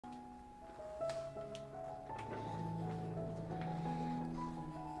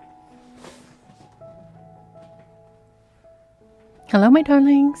Hello, my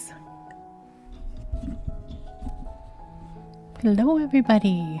darlings. Hello,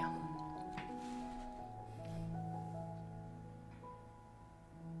 everybody.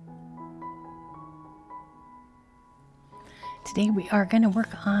 Today we are going to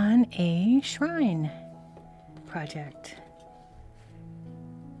work on a shrine project.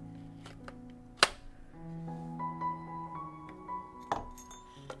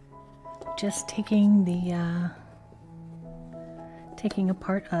 Just taking the taking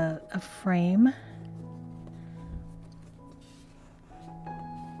apart a frame.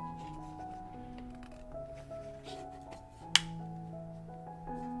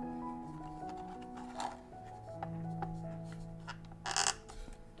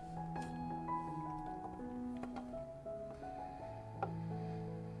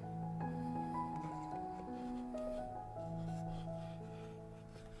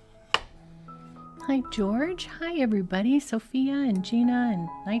 Hi, George. Hi, everybody. Sophia and Gina and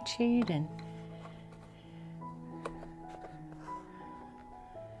Nightshade and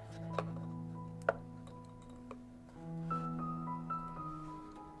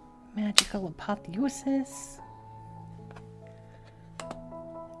Magical Apotheosis,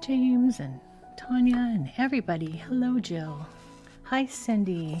 James and Tanya and everybody. Hello, Jill. Hi,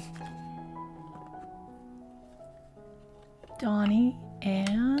 Cindy, Donnie,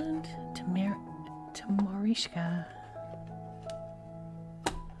 and Tamarishka.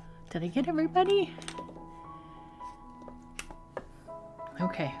 Did I get everybody?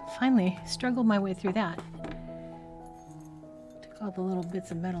 Okay, finally struggled my way through that. Took all the little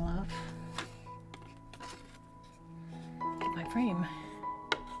bits of metal off. Get my frame.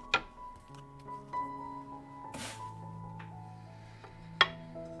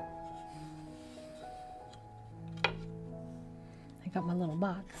 I got my little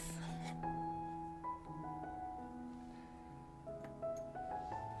box.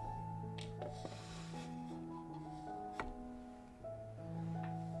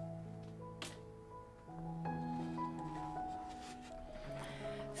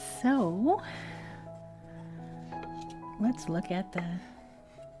 So let's look at the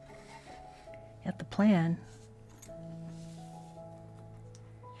plan.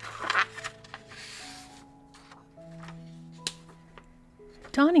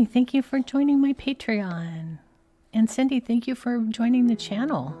 Donnie, thank you for joining my Patreon. And Cindy, thank you for joining the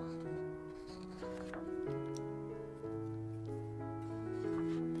channel.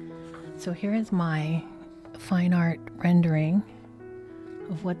 So here is my fine art rendering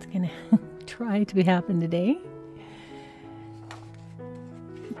of what's going to try to happen today.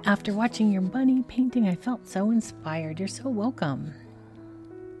 After watching your bunny painting, I felt so inspired. You're so welcome.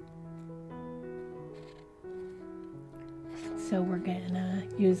 So we're going to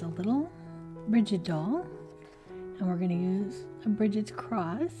use a little Brigid doll, and we're going to use a Brigid's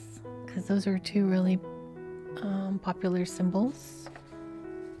cross, because those are two really popular symbols.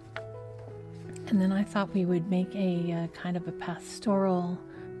 And then I thought we would make a kind of a pastoral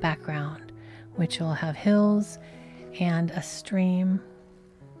background, which will have hills and a stream.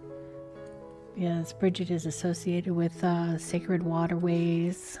 Yes, Brigid is associated with sacred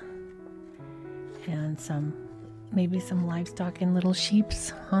waterways and maybe some livestock and little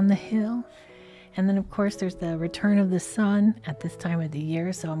sheeps on the hill. And then of course there's the return of the sun at this time of the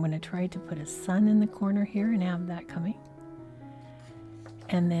year, so I'm going to try to put a sun in the corner here and have that coming.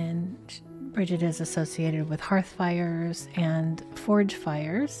 And then Brigid is associated with hearth fires and forge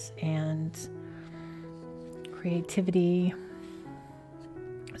fires and creativity.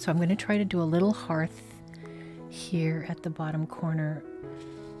 So I'm going to try to do a little hearth here at the bottom corner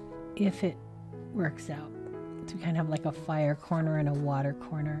if it works out. To kind of have like a fire corner and a water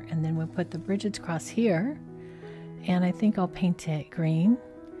corner. And then we'll put the Brigid's cross here. And I think I'll paint it green.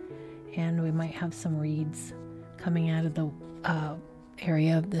 And we might have some reeds coming out of the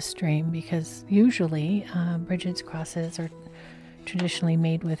area of the stream, because usually Brigid's crosses are traditionally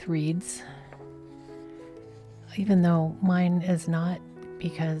made with reeds, even though mine is not,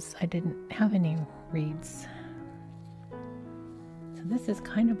 because I didn't have any reeds. So this is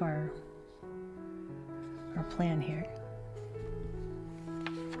kind of our plan here.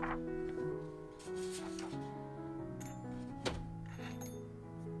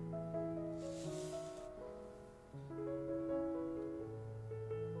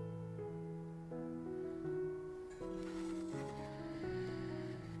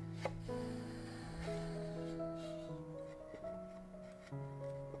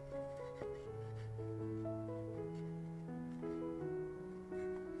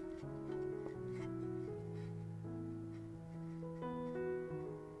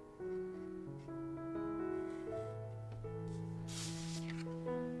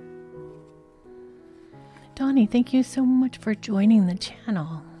 Donnie, thank you so much for joining the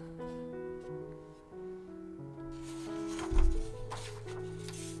channel.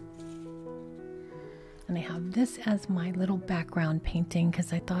 And I have this as my little background painting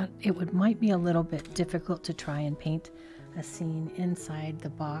because I thought it might be a little bit difficult to try and paint a scene inside the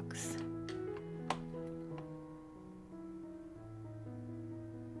box.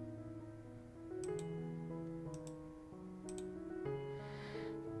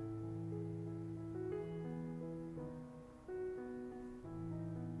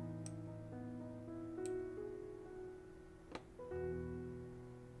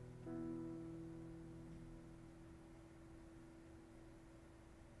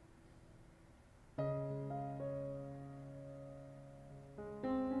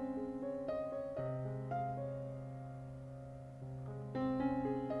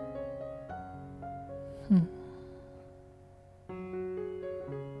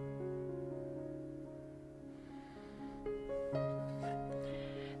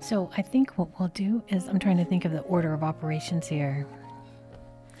 So I think what we'll do is, I'm trying to think of the order of operations here.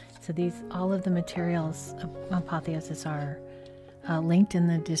 So all of the materials of Apotheosis are linked in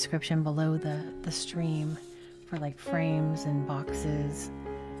the description below the stream for like frames and boxes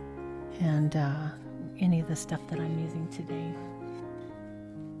and any of the stuff that I'm using today.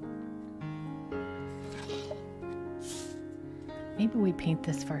 Maybe we paint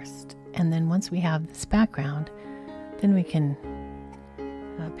this first, and then once we have this background, then we can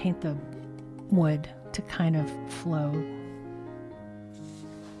paint the wood to kind of flow.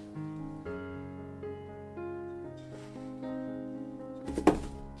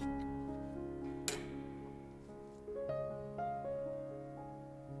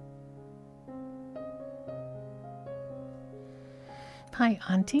 Hi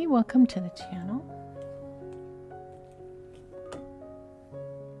Auntie, welcome to the channel.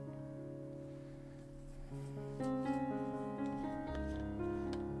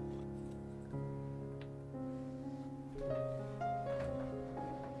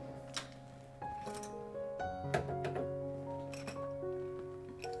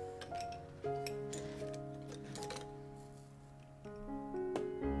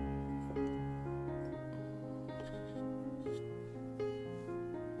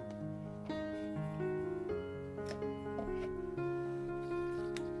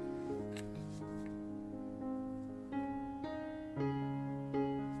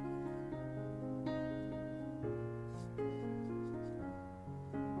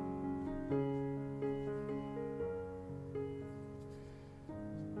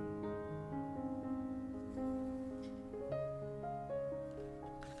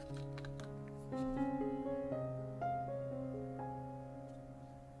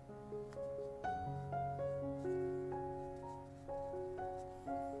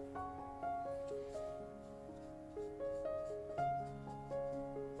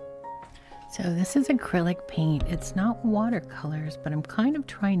 So this is acrylic paint. It's not watercolors, but I'm kind of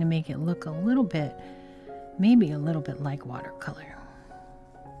trying to make it look a little bit, maybe a little bit like watercolor.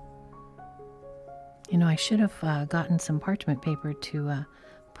 You know, I should have gotten some parchment paper to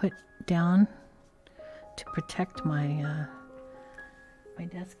put down to protect my my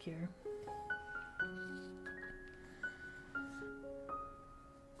desk here.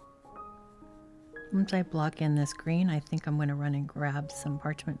 Once I block in this green, I think I'm going to run and grab some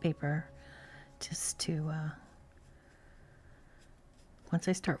parchment paper just to, once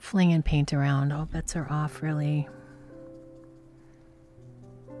I start flinging paint around, all bets are off, really.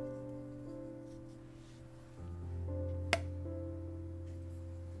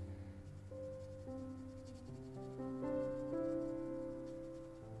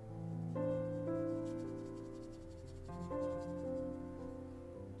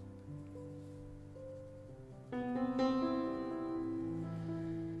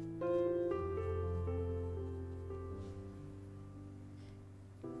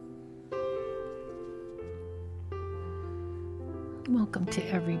 Welcome to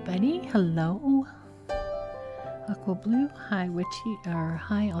everybody. Hello. Aqua Blue. Hi, Witchy, or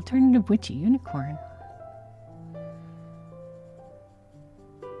hi, Alternative Witchy Unicorn.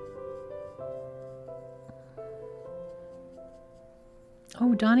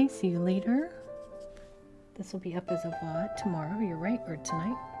 Oh, Donnie, see you later. This will be up as a VOD tomorrow, you're right, or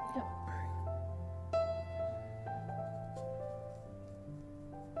tonight. Yep.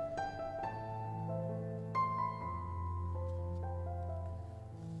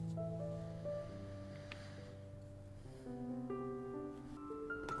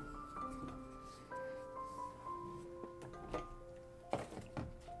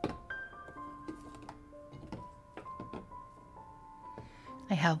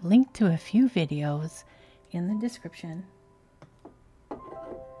 I have linked to a few videos in the description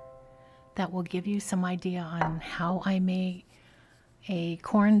that will give you some idea on how I make a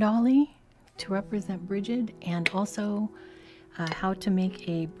corn dolly to represent Brigid, and also how to make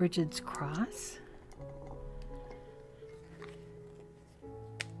a Brigid's cross.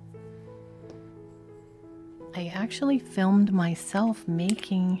 I actually filmed myself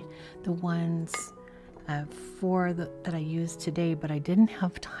making the ones that I used today, but I didn't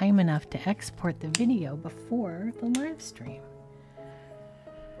have time enough to export the video before the live stream.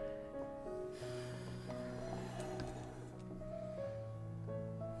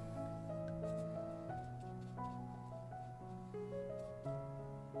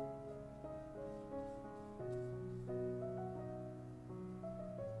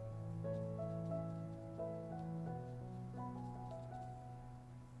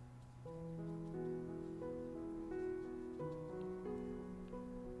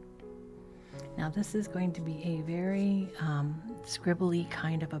 Now this is going to be a very scribbly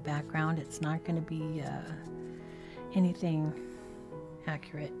kind of a background. It's not going to be anything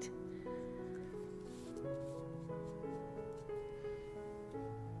accurate.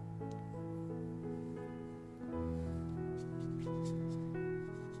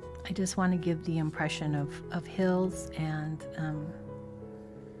 I just want to give the impression of hills and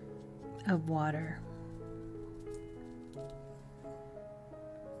of water.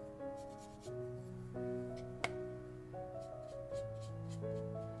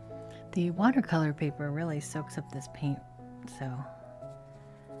 The watercolor paper really soaks up this paint, so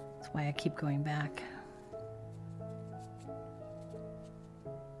that's why I keep going back.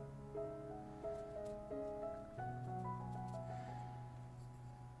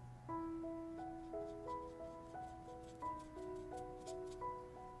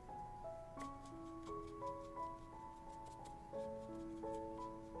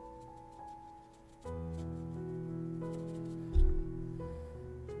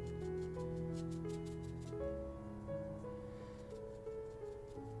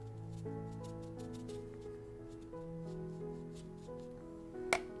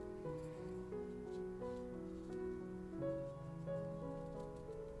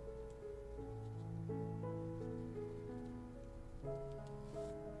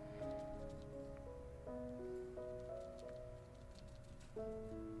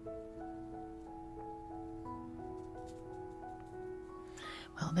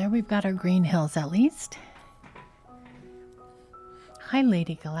 Well, there we've got our green hills at least. Hi,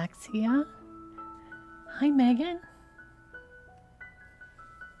 Lady Galaxia. Hi, Megan.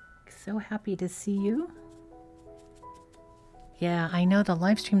 So happy to see you. Yeah, I know the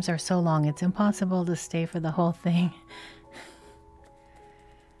live streams are so long, it's impossible to stay for the whole thing.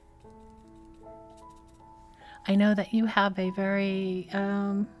 I know that you have a very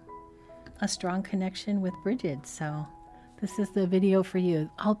a strong connection with Brigid, so this is the video for you.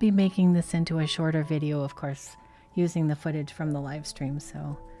 I'll be making this into a shorter video, of course, using the footage from the live stream,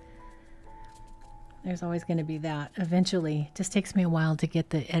 so there's always going to be that. Eventually, it just takes me a while to get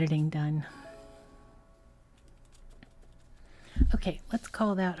the editing done. Okay, let's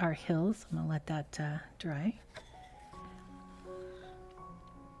call that our hills. I'm going to let that dry.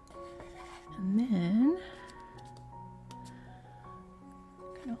 And then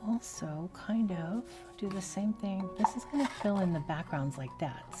I'm going to also kind of do the same thing. This is going to fill in the backgrounds like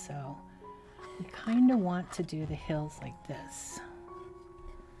that. So we kind of want to do the hills like this.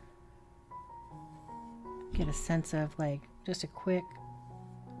 Get a sense of like, just a quick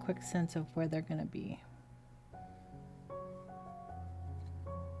sense of where they're going to be.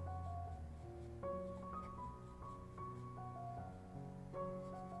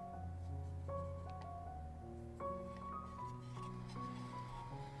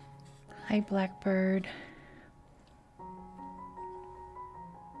 Hi, Blackbird.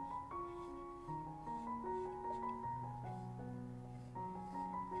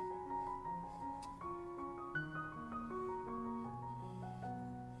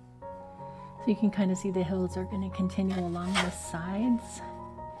 So you can kind of see the hills are going to continue along the sides,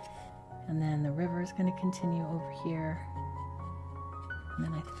 and then the river is going to continue over here. And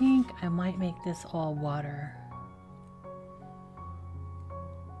then I think I might make this all water.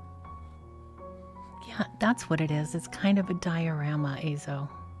 Yeah, that's what it is. It's kind of a diorama, Azo.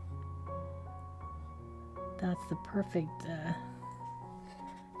 That's the perfect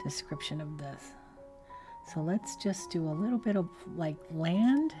description of this. So let's just do a little bit of like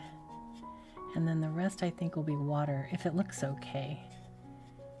land, and then the rest I think will be water, if it looks okay.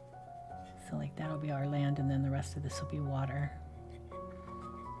 So like that'll be our land, and then the rest of this will be water.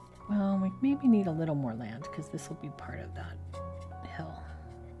 Well, we maybe need a little more land because this will be part of that hill.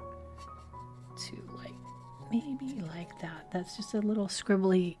 To like maybe like that. That's just a little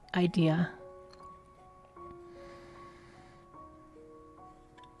scribbly idea.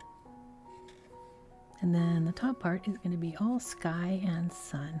 And then the top part is going to be all sky and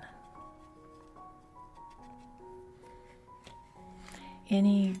sun.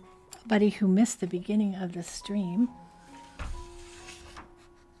 Anybody who missed the beginning of the stream,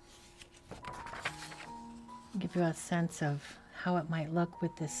 give you a sense of how it might look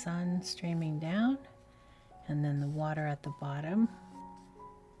with the sun streaming down and then the water at the bottom.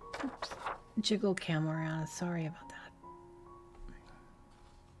 Oops, jiggle camera, sorry about that.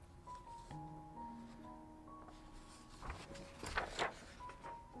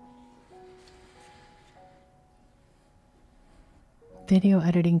 Video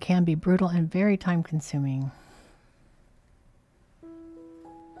editing can be brutal and very time consuming.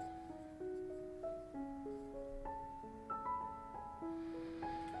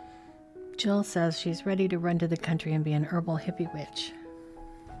 Jill says she's ready to run to the country and be an herbal hippie witch.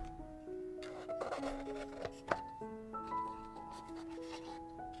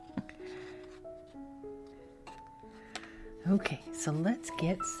 Okay, so let's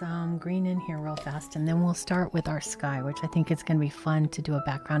get some green in here real fast, and then we'll start with our sky, which I think is going to be fun to do a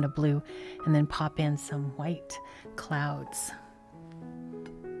background of blue and then pop in some white clouds.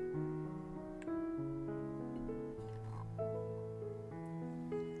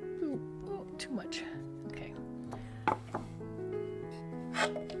 Oh, too much. Okay.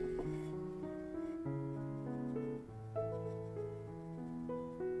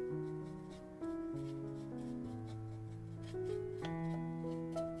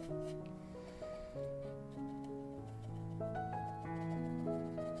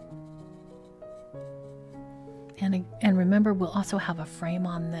 And remember, we'll also have a frame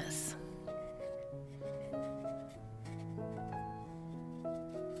on this.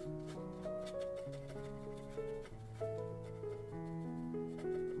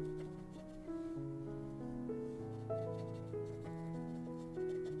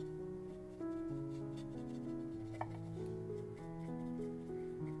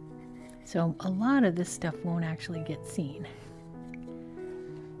 So a lot of this stuff won't actually get seen,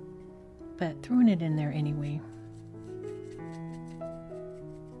 but throwing it in there anyway.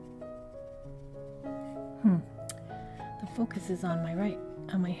 The focus is on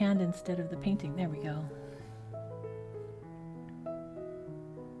my hand instead of the painting. There we go.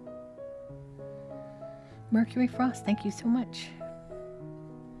 Mercury Frost, thank you so much.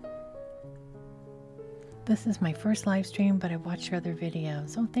 This is my first live stream, but I watched your other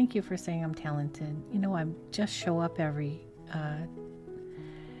videos. Oh, thank you for saying I'm talented. You know, I just show up every...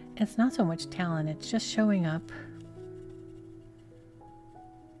 it's not so much talent, it's just showing up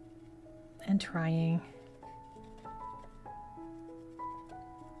and trying.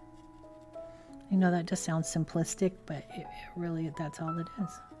 You know, that just sounds simplistic, but it really, that's all it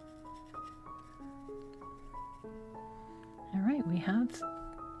is. All right, we have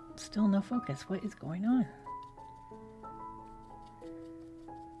still no focus. What is going on?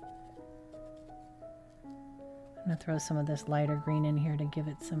 I'm going to throw some of this lighter green in here to give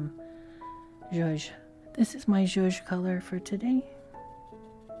it some zhuzh. This is my zhuzh color for today.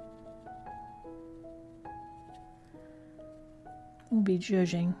 We'll be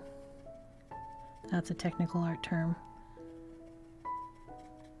zhuzhing. That's a technical art term.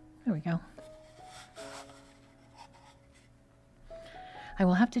 There we go. I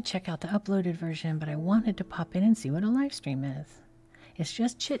will have to check out the uploaded version, but I wanted to pop in and see what a live stream is. It's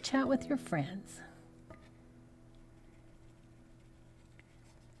just chit chat with your friends.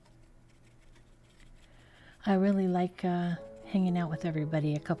 I really like hanging out with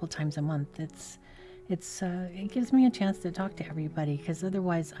everybody a couple times a month. It gives me a chance to talk to everybody, because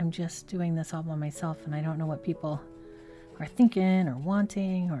otherwise I'm just doing this all by myself and I don't know what people are thinking or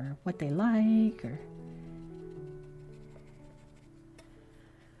wanting or what they like. Or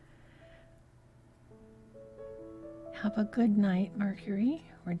have a good night, Mercury,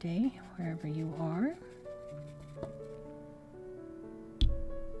 or day, wherever you are.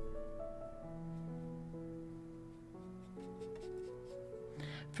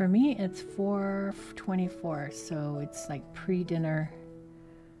 For me, it's 4:24, so it's like pre-dinner.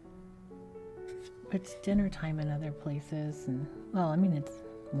 It's dinner time in other places, and well, I mean, it's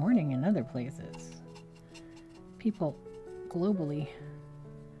morning in other places. People globally.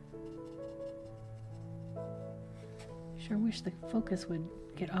 Sure wish the focus would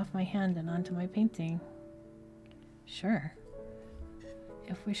get off my hand and onto my painting. Sure.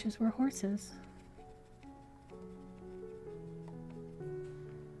 If wishes were horses.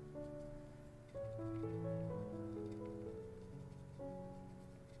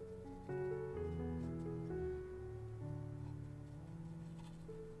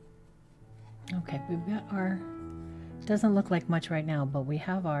 Okay, we've got our, doesn't look like much right now, but we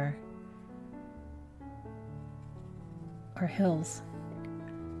have our hills.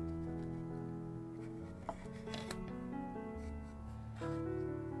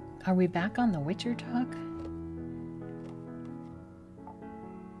 Are we back on the Witcher talk?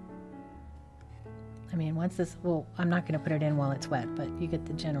 I mean, once this, well, I'm not going to put it in while it's wet, but you get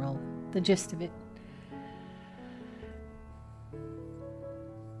the gist of it.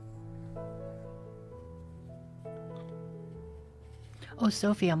 Oh,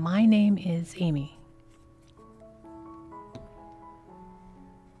 Sophia, my name is Amy.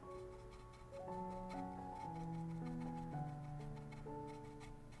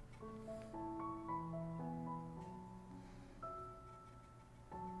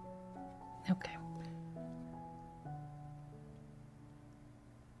 Okay.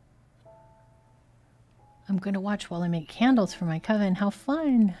 I'm going to watch while I make candles for my coven. How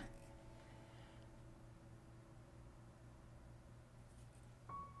fun!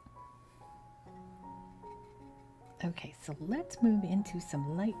 Okay, so let's move into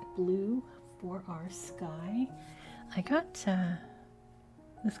some light blue for our sky. I got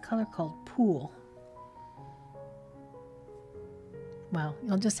this color called Pool. Well,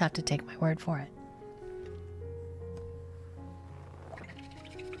 you'll just have to take my word for it.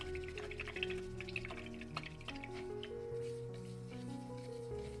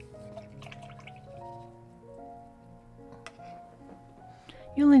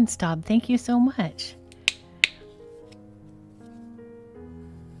 Yulinstab, thank you so much.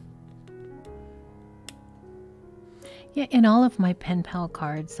 Yeah, in all of my pen pal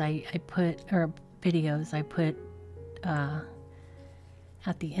cards, I put, or videos, I put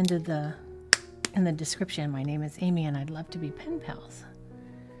at the end of in the description, my name is Amy and I'd love to be pen pals.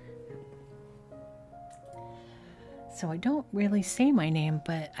 So I don't really say my name,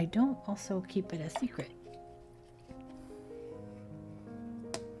 but I don't also keep it a secret.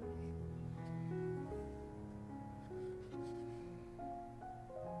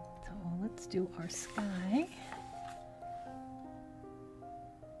 So let's do our sky.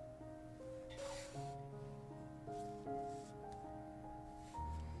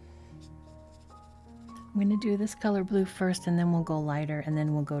 I'm going to do this color blue first, and then we'll go lighter, and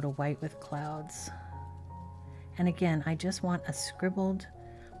then we'll go to white with clouds. And again, I just want a scribbled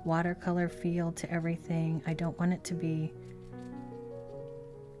watercolor feel to everything. I don't want it to be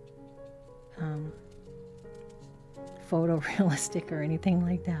photorealistic or anything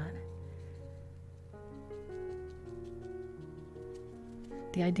like that.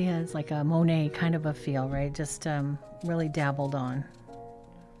 The idea is like a Monet kind of a feel, right? Just really dabbled on.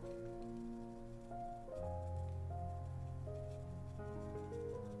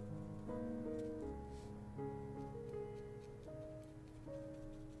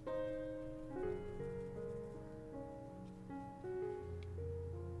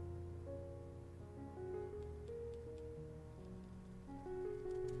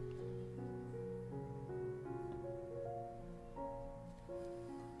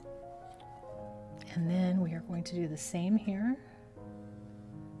 And then we are going to do the same here.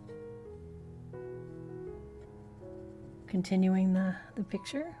 Continuing the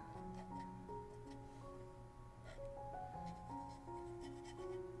picture.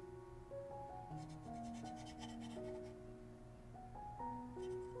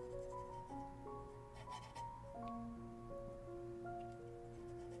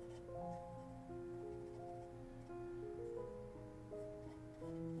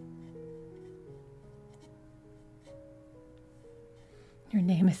 Your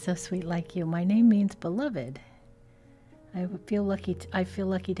name is so sweet, like you. My name means beloved. I feel lucky. I feel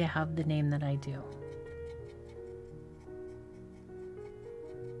lucky to have the name that I do.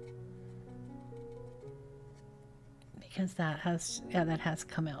 Because that has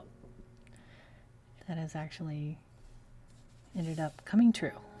come out. That has actually ended up coming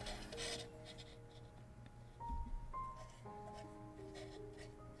true.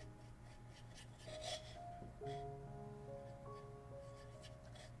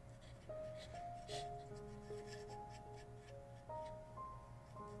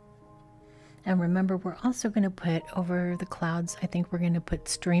 And remember, we're also going to put over the clouds, I think we're going to put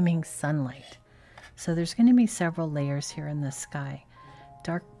streaming sunlight. So there's going to be several layers here in the sky.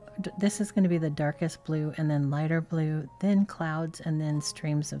 This is going to be the darkest blue, and then lighter blue, then clouds, and then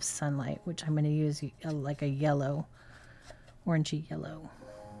streams of sunlight, which I'm going to use like a yellow, orangey yellow.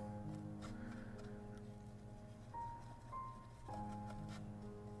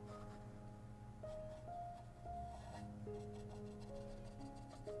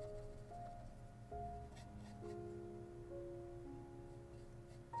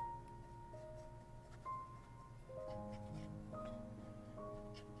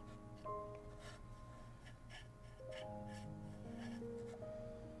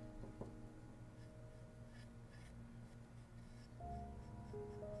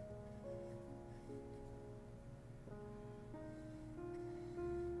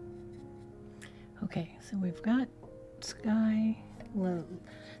 Okay, so we've got sky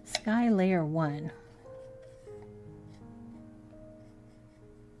layer 1.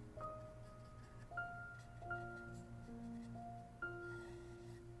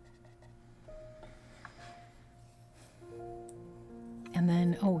 And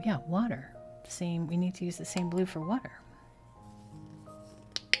then, oh yeah, water. Same, we need to use the same blue for water.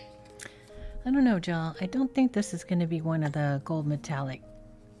 I don't know, Jill. I don't think this is going to be one of the gold metallic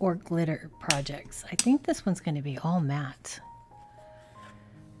or glitter projects. I think this one's going to be all matte.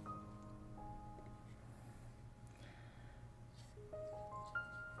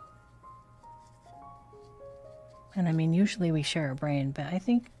 And I mean, usually we share a brain, but I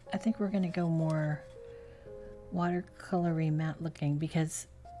think we're going to go more watercolory matte looking, because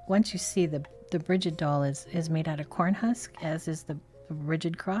once you see the Brigid doll is made out of corn husk, as is the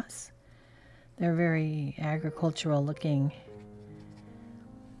Brigid cross. They're very agricultural looking.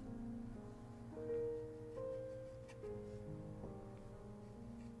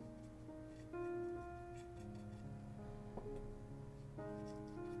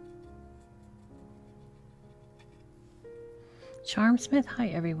 Charmsmith, hi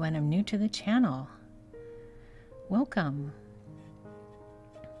everyone, I'm new to the channel. Welcome.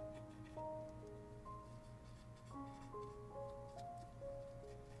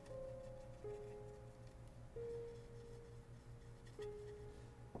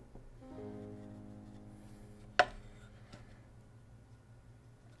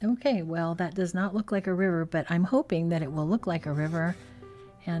 Okay, well, that does not look like a river, but I'm hoping that it will look like a river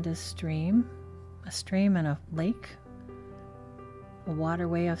and a stream and a lake, a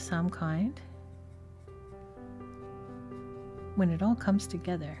waterway of some kind, when it all comes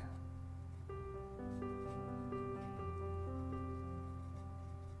together.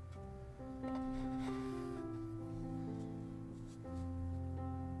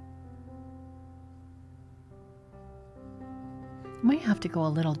 Might have to go a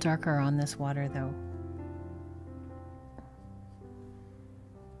little darker on this water though.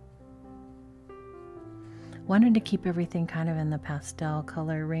 Wanted to keep everything kind of in the pastel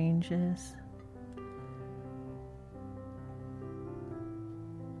color ranges.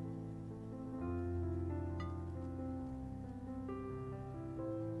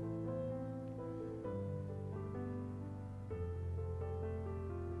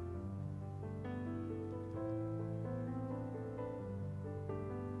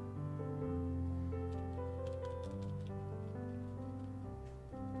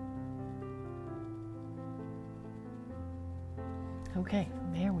 Okay,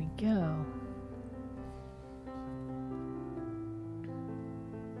 there we go.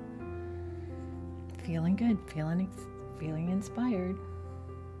 Feeling good, feeling inspired.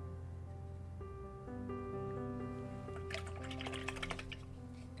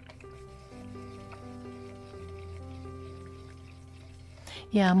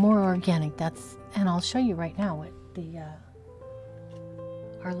 Yeah, more organic. And I'll show you right now what the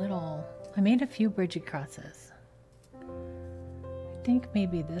I made a few Brigid crosses. I think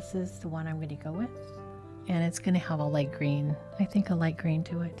maybe this is the one I'm going to go with, and it's going to have a light green. I think a light green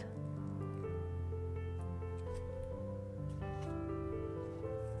to it.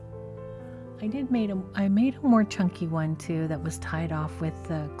 I made a more chunky one too that was tied off with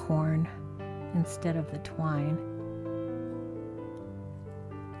the corn instead of the twine.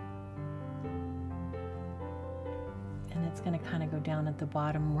 And it's going to kind of go down at the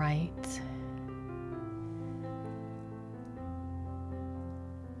bottom right.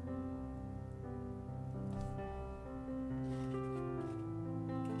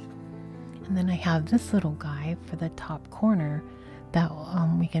 And then I have this little guy for the top corner that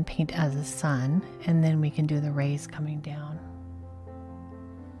we can paint as a sun, and then we can do the rays coming down.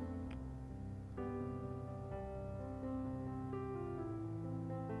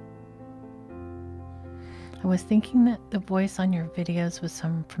 I was thinking that the voice on your videos was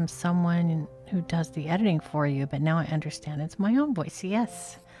from someone who does the editing for you, but now I understand it's my own voice.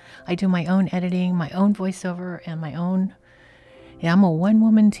 Yes, I do my own editing, my own voiceover, and my own. Yeah, I'm a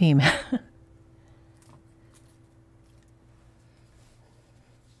one-woman team.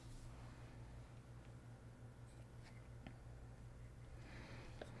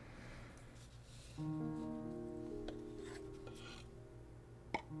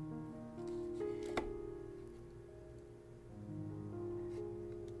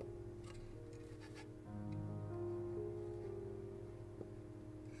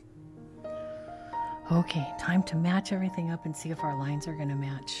 Okay, time to match everything up and see if our lines are going to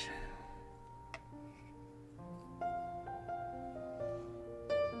match.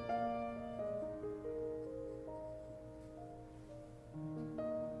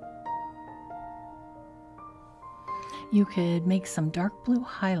 You could make some dark blue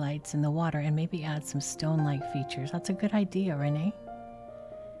highlights in the water and maybe add some stone-like features. That's a good idea, Renee.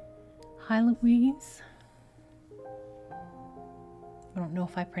 Hi, Louise. I don't know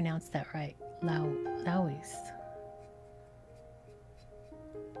if I pronounced that right. Louise.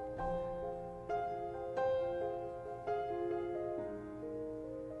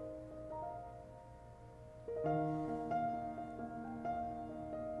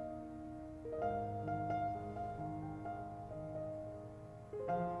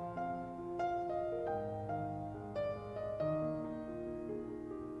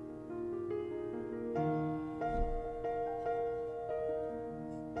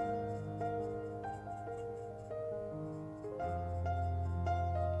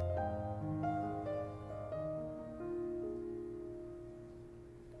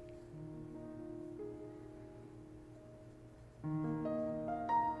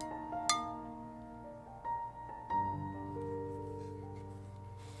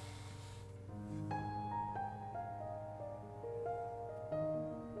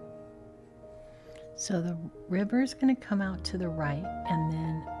 So the river is going to come out to the right, and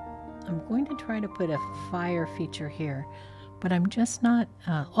then I'm going to try to put a fire feature here, but I'm just not,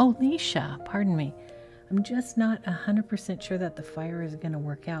 oh, Leisha, pardon me. I'm just not 100% sure that the fire is going to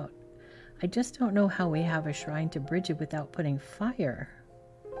work out. I just don't know how we have a shrine to Brigid without putting fire.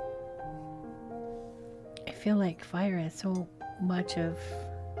 I feel like fire is so much of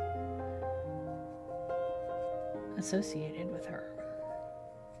associated with her.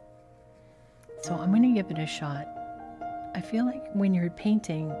 So I'm going to give it a shot. I feel like when you're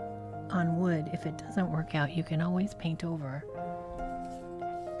painting on wood, if it doesn't work out, you can always paint over.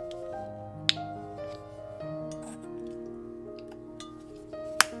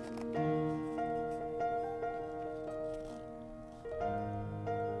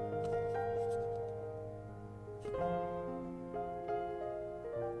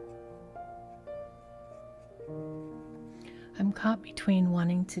 I'm caught between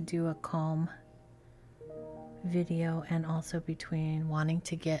wanting to do a calm video and also between wanting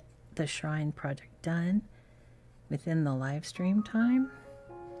to get the shrine project done within the live stream time.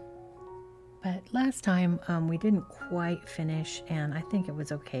 But last time we didn't quite finish, and I think it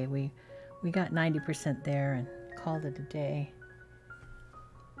was okay. We got 90% there and called it a day.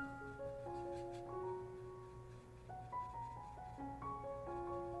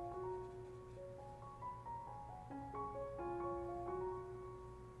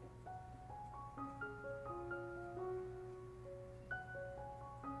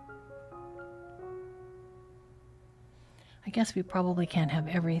 I guess we probably can't have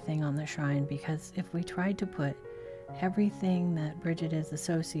everything on the shrine, because if we tried to put everything that Brigid is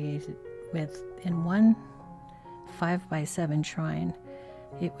associated with in one 5x7 shrine,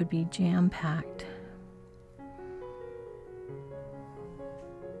 it would be jam-packed.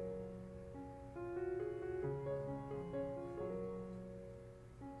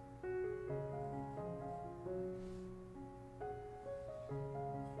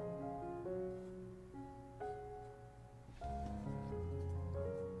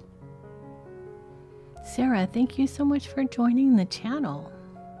 Sarah, thank you so much for joining the channel.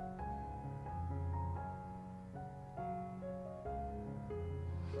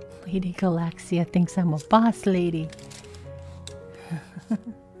 Lady Galaxia thinks I'm a boss lady.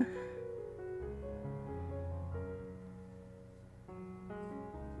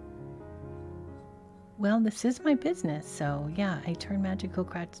 Well, this is my business, so yeah, I turn magical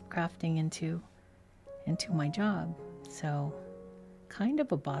crafting into my job. So kind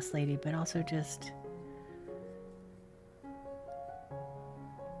of a boss lady, but also just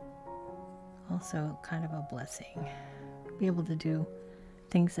kind of a blessing. Be able to do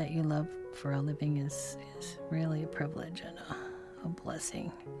things that you love for a living is really a privilege and a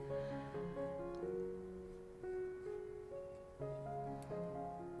blessing.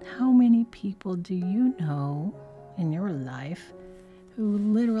 How many people do you know in your life who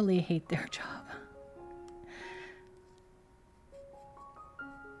literally hate their job?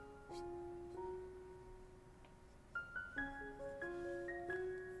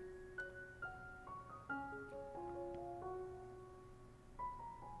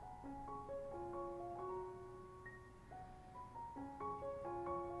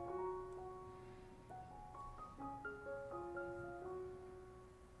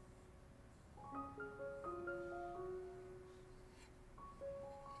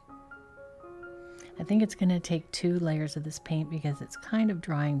 I think it's going to take 2 layers of this paint because it's kind of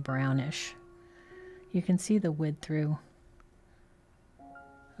drying brownish. You can see the wood through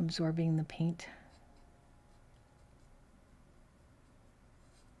absorbing the paint.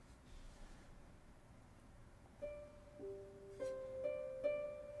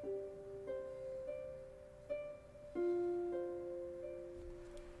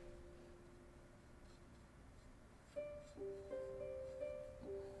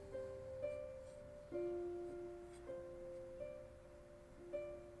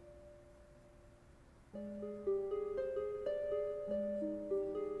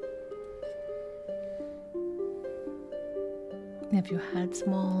 If you had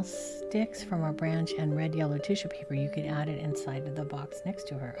small sticks from a branch and red yellow tissue paper, you could add it inside of the box next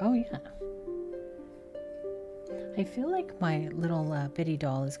to her. Oh yeah. I feel like my little bitty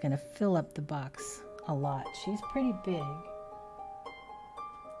doll is going to fill up the box a lot. She's pretty big.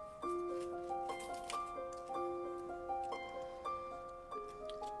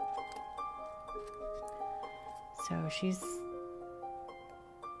 So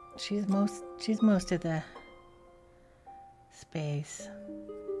she's most of the space.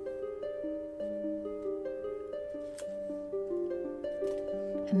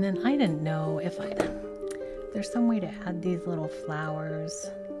 And then I didn't know if there's some way to add these little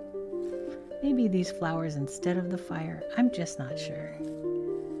flowers. Maybe these flowers instead of the fire. I'm just not sure.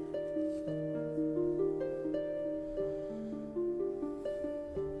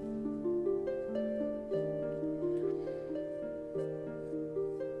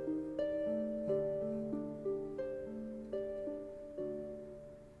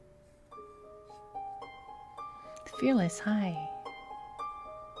 Fearless, hi.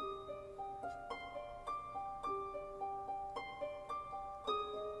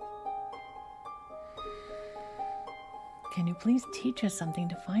 Can you please teach us something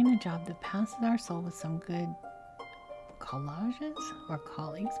to find a job that passes our soul with some good collages or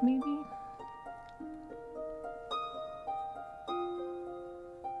colleagues, maybe?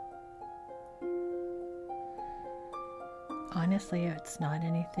 Honestly, it's not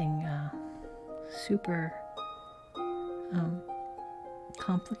anything super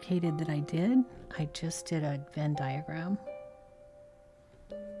complicated that I did. I just did a Venn diagram.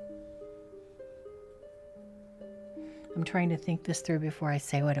 I'm trying to think this through before I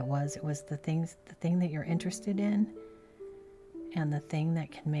say what it was. It was the thing that you're interested in, and the thing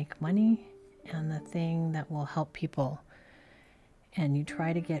that can make money, and the thing that will help people. And you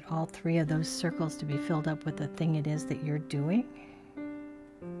try to get all three of those circles to be filled up with the thing it is that you're doing.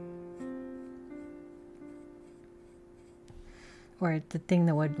 Or the thing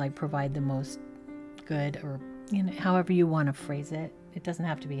that would like provide the most good, or you know, however you want to phrase it. It doesn't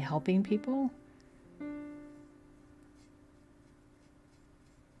have to be helping people.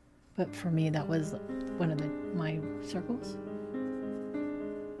 But for me, that was one of my circles.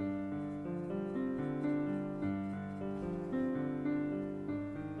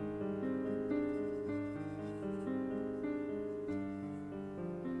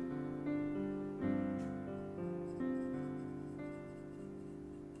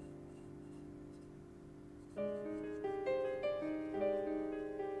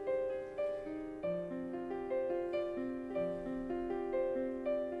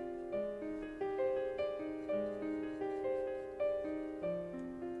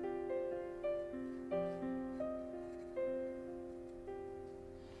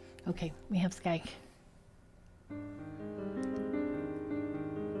 Okay, we have sky.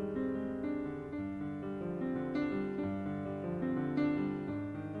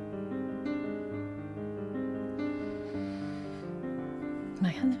 My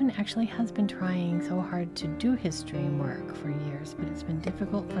husband actually has been trying so hard to do his dream work for years, but it's been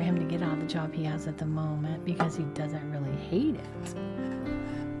difficult for him to get out of the job he has at the moment because he doesn't really hate it.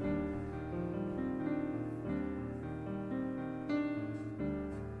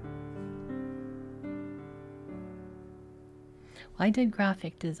 I did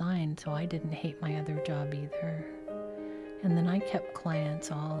graphic design, so I didn't hate my other job either. And then I kept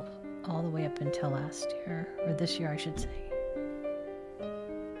clients all the way up until last year, or this year I should say.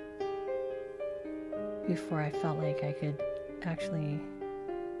 Before I felt like I could actually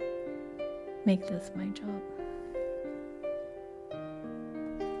make this my job.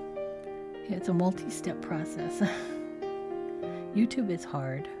 It's a multi-step process. YouTube is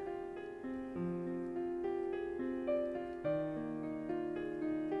hard.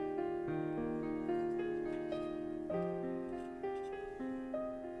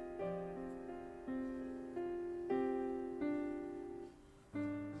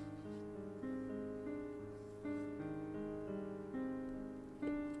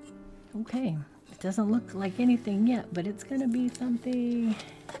 Okay, it doesn't look like anything yet, but it's gonna be something.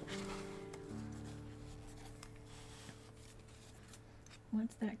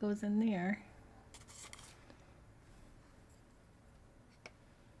 Once that goes in there.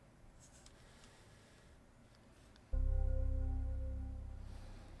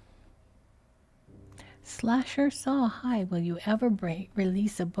 Slasher Saw, hi, will you ever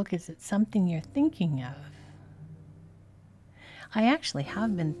release a book? Is it something you're thinking of? I actually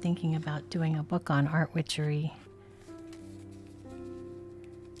have been thinking about doing a book on art witchery.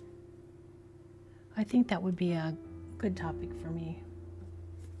 I think that would be a good topic for me.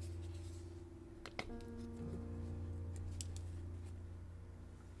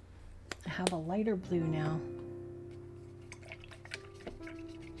 have a lighter blue now.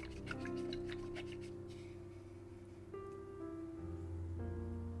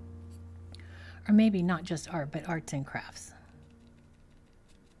 Or maybe not just art, but arts and crafts.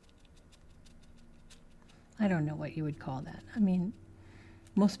 I don't know what you would call that. I mean,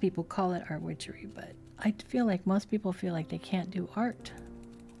 most people call it art witchery, but I feel like most people feel like they can't do art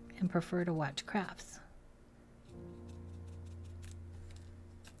and prefer to watch crafts.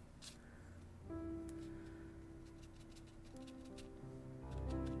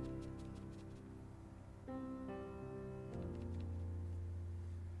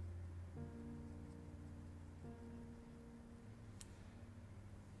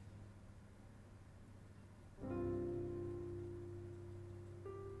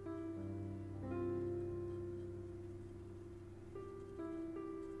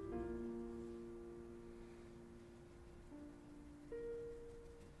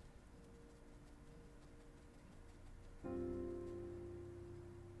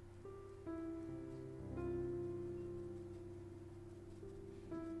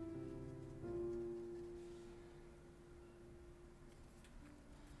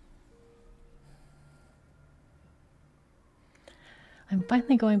 I'm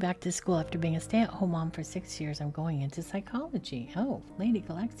finally going back to school after being a stay-at-home mom for 6 years. I'm going into psychology. Oh, Lady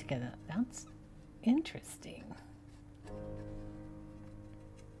Galactica, that's interesting.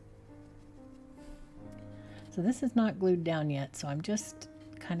 So this is not glued down yet, so I'm just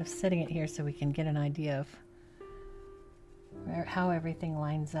kind of setting it here so we can get an idea of how everything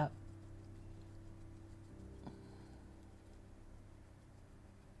lines up.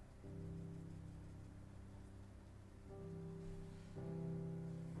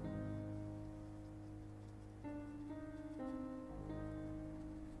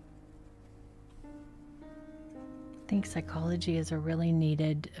 I think psychology is a really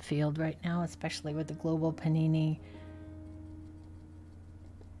needed field right now, especially with the global panini.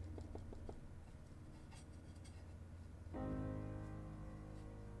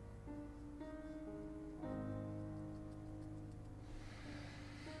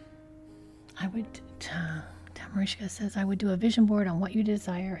 I would, Tamarishka says, I would do a vision board on what you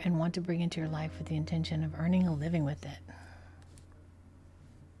desire and want to bring into your life with the intention of earning a living with it.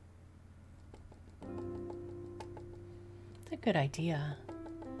 Good idea.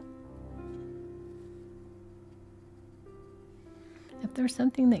 If there's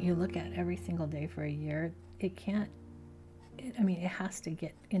something that you look at every single day for a year, it can't, I mean, it has to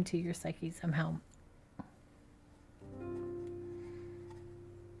get into your psyche somehow.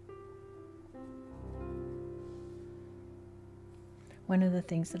 One of the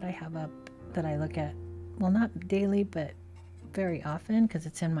things that I have up that I look at, well, not daily, but very often, because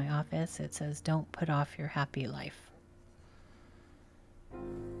it's in my office, it says, don't put off your happy life.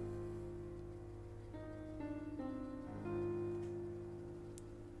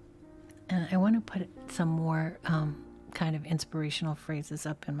 And I want to put some more kind of inspirational phrases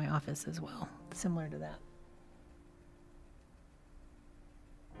up in my office as well, similar to that.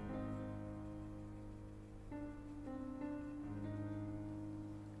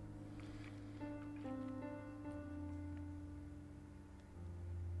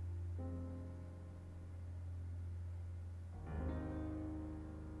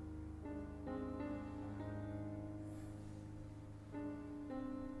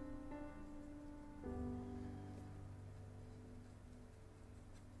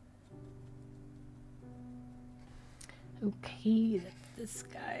 Okay, that's this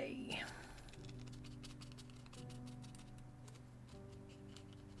guy.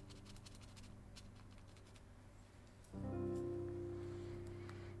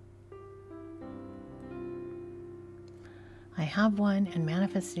 I have one, and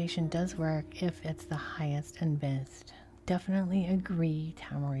manifestation does work if it's the highest and best. Definitely agree,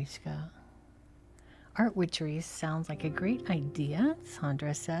 Tamarishka. Art witchery sounds like a great idea,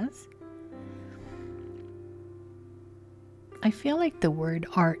 Sandra says. I feel like the word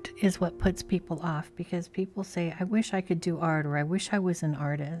art is what puts people off, because people say, I wish I could do art, or I wish I was an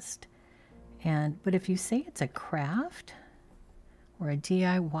artist. But if you say it's a craft or a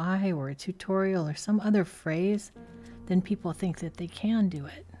DIY or a tutorial or some other phrase, then people think that they can do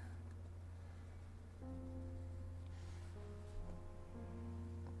it.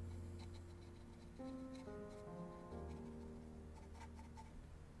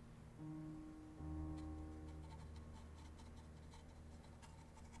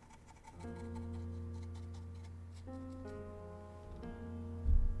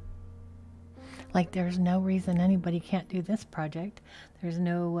 Like, there's no reason anybody can't do this project. There's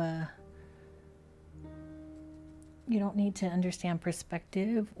no You don't need to understand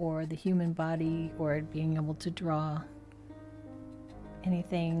perspective or the human body or being able to draw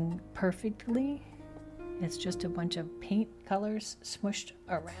anything perfectly. It's just a bunch of paint colors smushed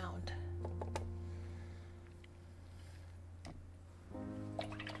around.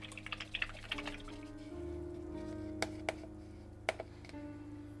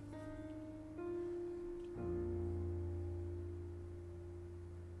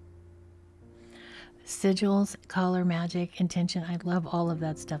 Sigils, color magic, intention. I love all of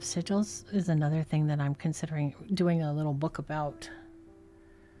that stuff. Sigils is another thing that I'm considering doing a little book about.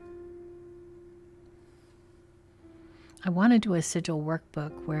 I want to do a sigil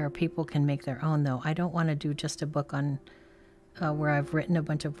workbook where people can make their own, though. I don't want to do just a book on where I've written a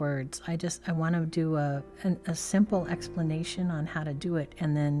bunch of words. I want to do a simple explanation on how to do it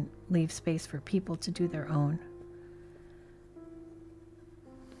and then leave space for people to do their own.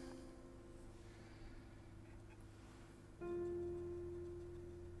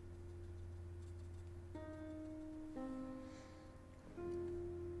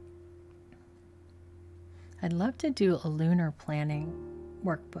 I'd love to do a lunar planning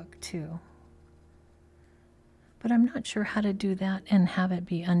workbook too. But I'm not sure how to do that and have it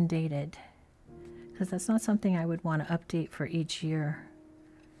be undated, because that's not something I would want to update for each year.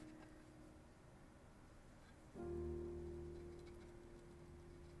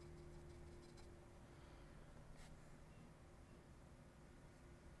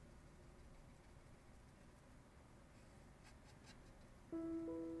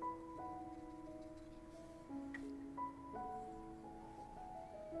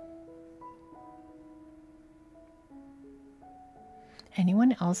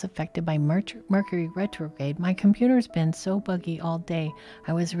 Anyone else affected by Mercury retrograde? My computer's been so buggy all day.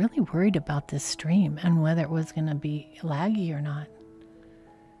 I was really worried about this stream and whether it was going to be laggy or not.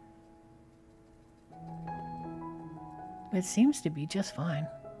 It seems to be just fine.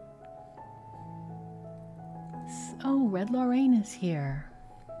 Oh, Red Lorraine is here.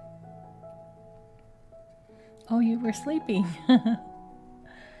 Oh, you were sleeping.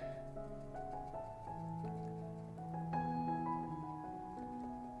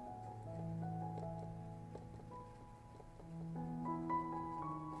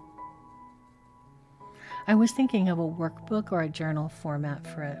 I was thinking of a workbook or a journal format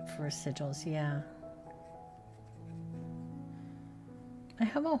for sigils, yeah. I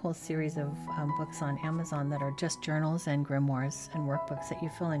have a whole series of books on Amazon that are just journals and grimoires and workbooks that you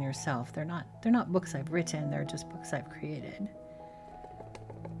fill in yourself. They're not books I've written, they're just books I've created.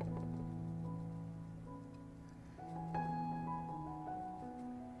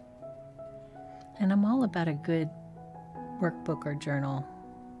 And I'm all about a good workbook or journal.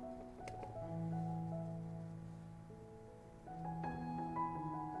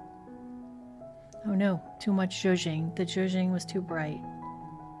 Oh no, too much zhuzhing. The zhuzhing was too bright.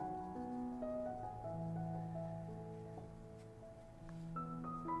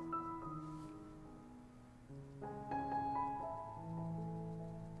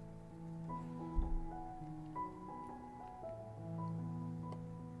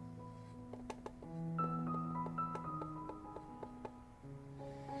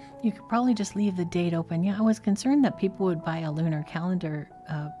 You could probably just leave the date open. Yeah, I was concerned that people would buy a lunar calendar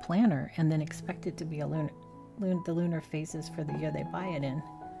planner and then expect it to be a the lunar phases for the year they buy it in.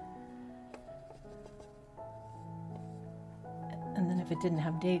 And then if it didn't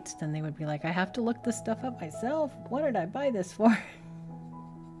have dates, then they would be like, I have to look this stuff up myself. What did I buy this for?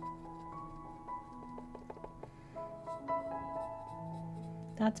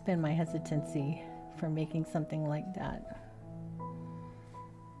 That's been my hesitancy for making something like that.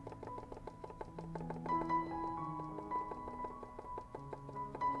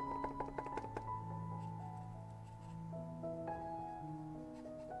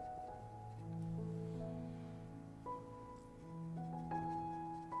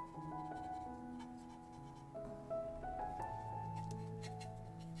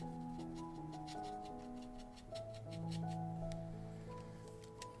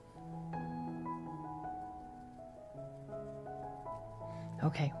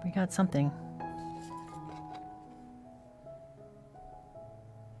 Okay, we got something.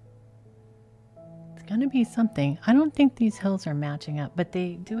 It's gonna be something. I don't think these hills are matching up, but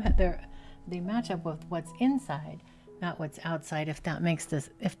they do have they match up with what's inside, not what's outside, if that makes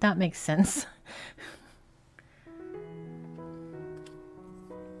sense.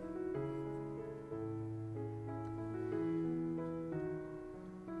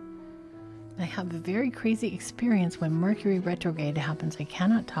 I have a very crazy experience when Mercury retrograde happens. I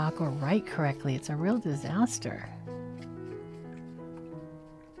cannot talk or write correctly. It's a real disaster.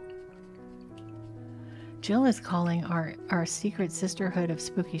 Jill is calling our secret sisterhood of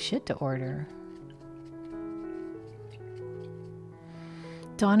spooky shit to order.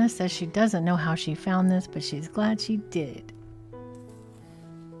 Donna says she doesn't know how she found this, but she's glad she did.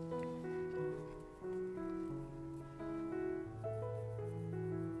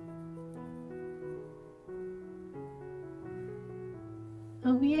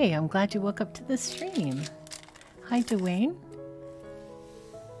 Oh yay, I'm glad you woke up to the stream. Hi Dwayne.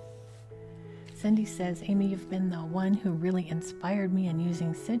 Cindy says, Amy, you've been the one who really inspired me in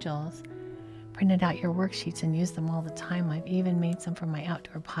using sigils. Printed out your worksheets and use them all the time. I've even made some for my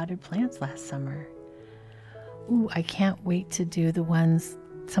outdoor potted plants last summer. Ooh, I can't wait to do the ones,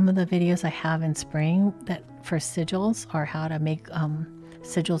 some of the videos I have in spring that for sigils are how to make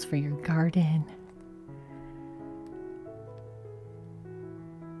sigils for your garden.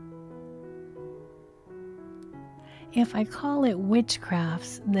 If I call it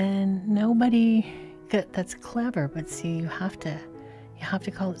witchcrafts, then nobody that's clever, but see, you have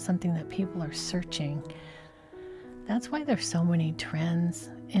to call it something that people are searching. That's why there's so many trends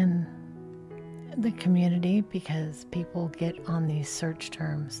in the community, because people get on these search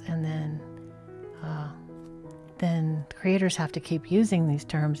terms, and then creators have to keep using these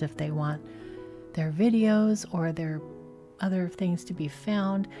terms if they want their videos or their other things to be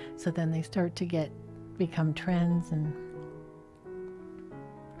found. So then they start to become trends. And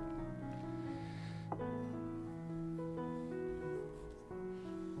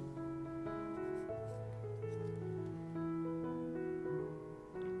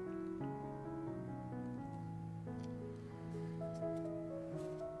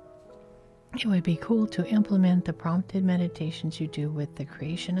it would be cool to implement the prompted meditations you do with the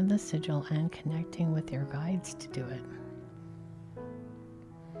creation of the sigil and connecting with your guides to do it.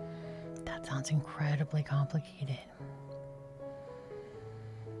 That sounds incredibly complicated.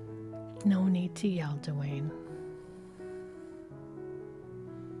 No need to yell, Dwayne.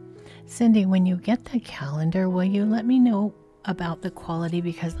 Cindy, when you get the calendar, will you let me know about the quality?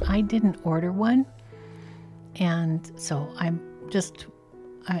 Because I didn't order one. And so I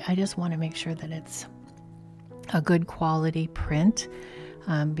just want to make sure that it's a good quality print,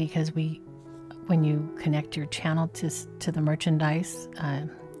 because when you connect your channel to the merchandise,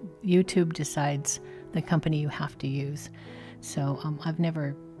 YouTube decides the company you have to use. So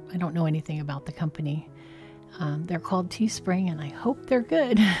I don't know anything about the company. They're called Teespring, and I hope they're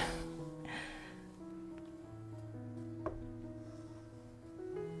good.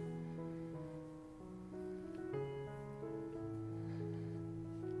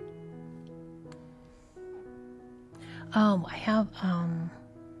 I have,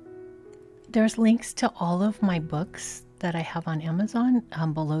 there's links to all of my books that I have on Amazon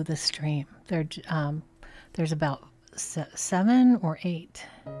below the stream. There's about 7 or 8.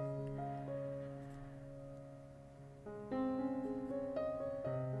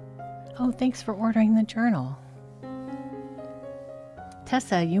 Oh, thanks for ordering the journal.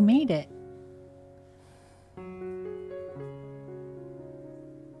 Tessa, you made it.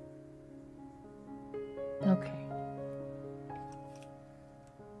 Okay.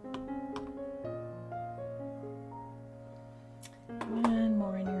 One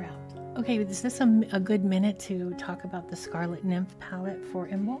more and you're out. Okay, is this a good minute to talk about the Scarlet Nymph palette for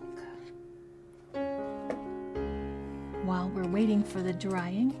in bulk? While we're waiting for the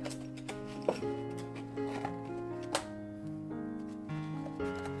drying.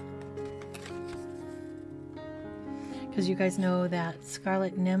 Because you guys know that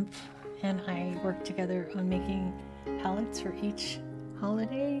Scarlet Nymph and I work together on making palettes for each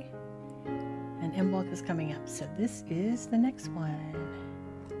holiday, and in bulk is coming up, so this is the next one.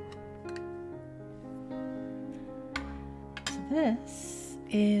 So this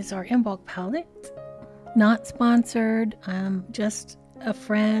is our in bulk palette, not sponsored, just a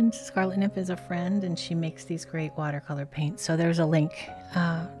friend. Scarlet Nymph is a friend, and she makes these great watercolor paints. So there's a link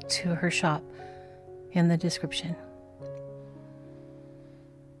to her shop in the description.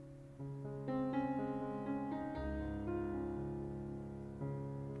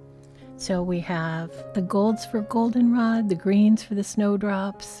 So we have the golds for goldenrod, the greens for the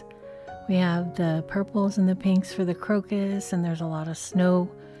snowdrops. We have the purples and the pinks for the crocus, and there's a lot of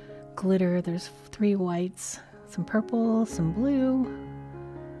snow glitter. There's 3 whites, some purple, some blue.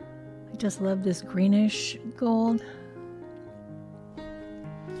 I just love this greenish gold.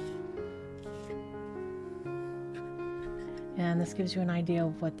 And this gives you an idea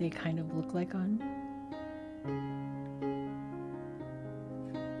of what they kind of look like on.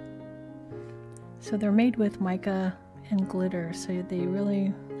 So they're made with mica and glitter, so they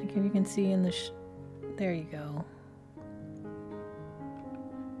really, like if you can see in the, there you go.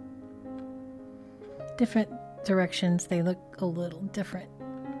 different directions, they look a little different.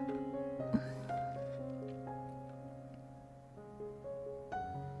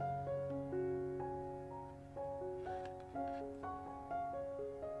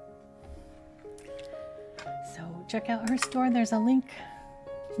 So check out her store. There's a link.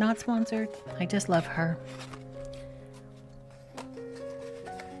 Not sponsored. I just love her.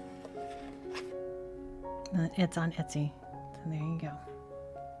 It's on Etsy. So there you go.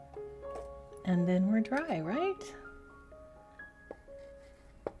 And then we're dry, right?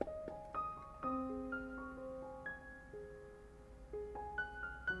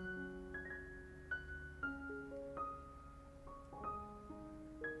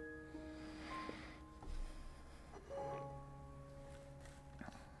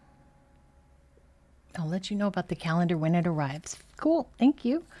 I'll let you know about the calendar when it arrives. Cool, thank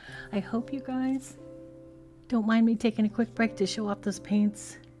you. I hope you guys don't mind me taking a quick break to show off those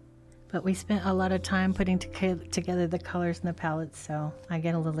paints. But we spent a lot of time putting together the colors and the palettes, so I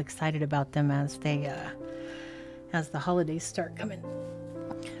get a little excited about them as they, as the holidays start coming.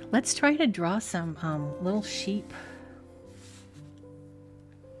 Let's try to draw some little sheep.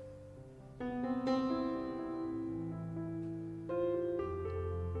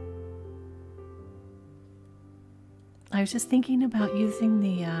 I was just thinking about using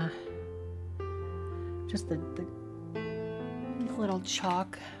the just the little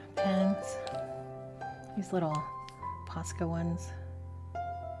chalk pens, these little Posca ones.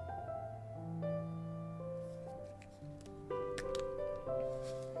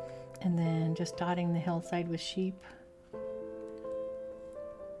 And then just dotting the hillside with sheep.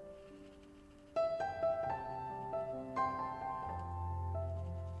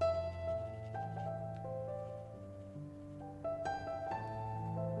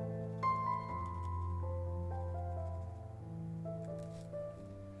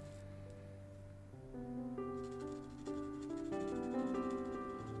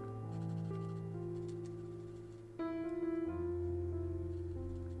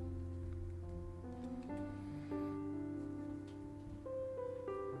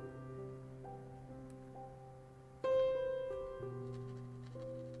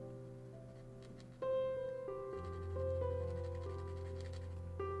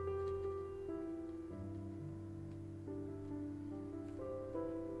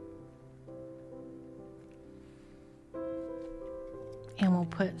 And we'll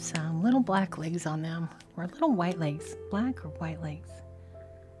put some little black legs on them, or little white legs, black or white legs.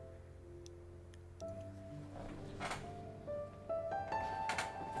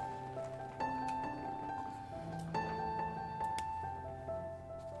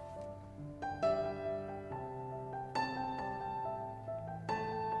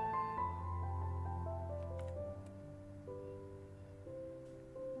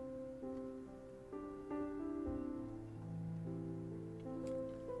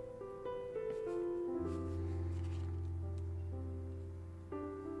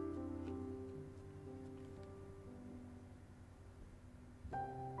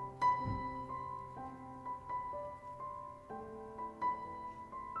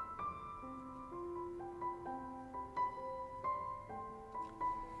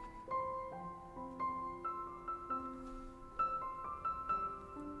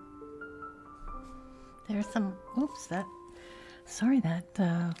 There's some, oops, sorry, that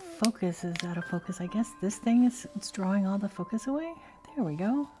focus is out of focus. I guess this thing it's drawing all the focus away. There we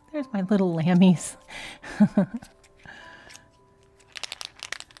go. There's my little lammies.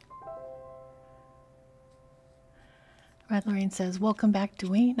 Red Lorraine says, welcome back,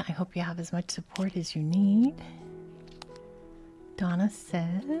 Dwayne. I hope you have as much support as you need. Donna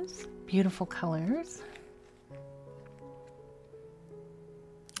says, beautiful colors.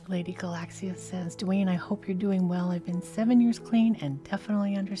 Lady Galaxia says, Dwayne, I hope you're doing well. I've been 7 years clean and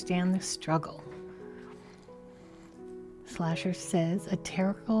definitely understand the struggle. Slasher says, a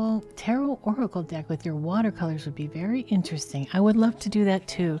tarot oracle deck with your watercolors would be very interesting. I would love to do that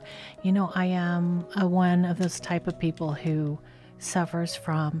too. You know, I am one of those type of people who suffers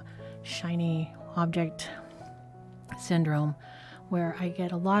from shiny object syndrome, where I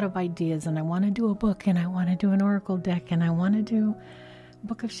get a lot of ideas and I want to do a book and I want to do an oracle deck and I want to do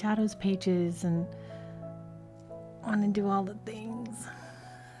Book of Shadows pages and want to do all the things.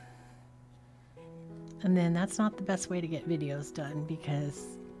 And then that's not the best way to get videos done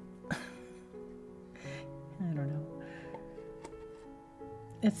because I don't know.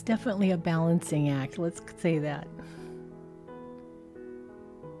 It's definitely a balancing act, let's say that.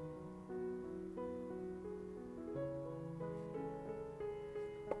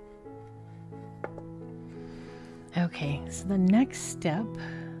 Okay, so the next step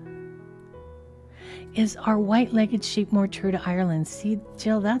Is our white-legged sheep more true to Ireland? See,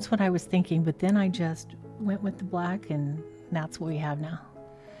 Jill, that's what I was thinking, but then I just went with the black, and that's what we have now.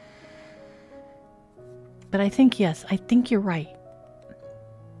 But I think, yes, I think you're right.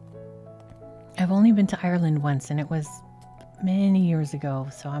 I've only been to Ireland once, and it was many years ago,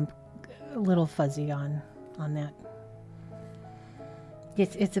 so I'm a little fuzzy on that.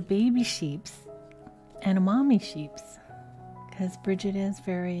 It's a baby sheep's and a mommy sheep's, because Brigid is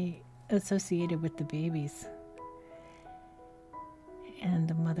very associated with the babies and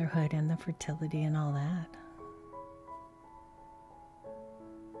the motherhood and the fertility and all that.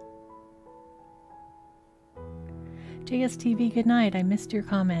 JSTV, good night. I missed your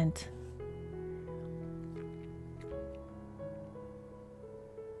comment.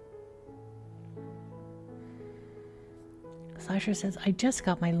 Sasha says, I just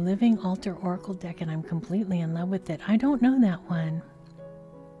got my Living Altar Oracle deck and I'm completely in love with it. I don't know that one.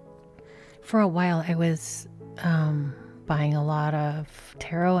 For a while, I was buying a lot of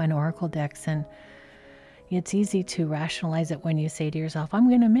tarot and oracle decks, and it's easy to rationalize it when you say to yourself, I'm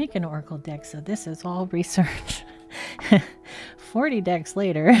going to make an oracle deck, so this is all research. 40 decks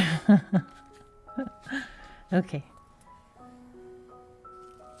later. Okay.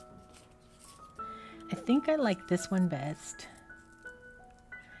 I think I like this one best.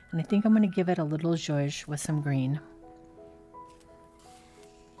 And I think I'm going to give it a little zhuzh with some green.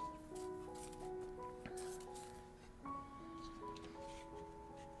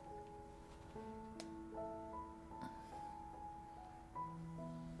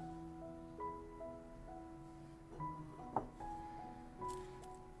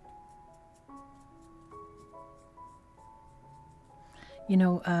 You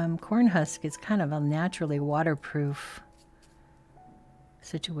know, corn husk is kind of a naturally waterproof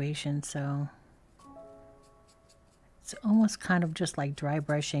situation, so it's almost kind of just like dry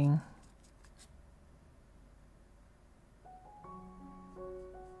brushing.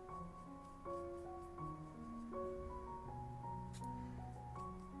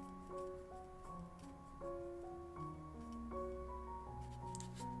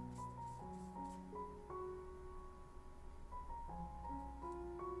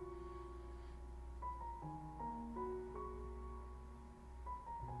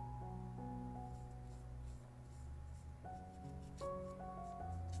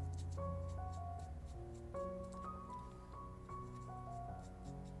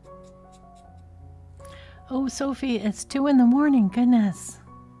 Oh, Sophie, it's 2 in the morning. Goodness.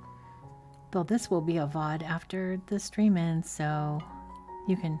 Well, this will be a VOD after the stream ends, so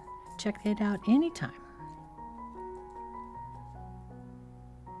you can check it out anytime.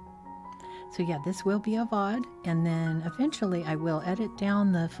 So yeah, this will be a VOD, and then eventually I will edit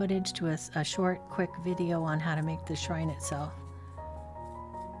down the footage to a short, quick video on how to make the shrine itself.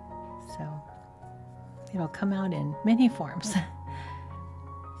 So it'll come out in many forms.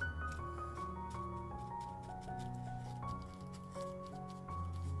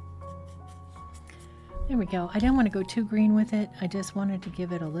 There we go. I didn't want to go too green with it. I just wanted to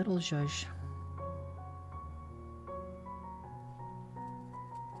give it a little zhuzh.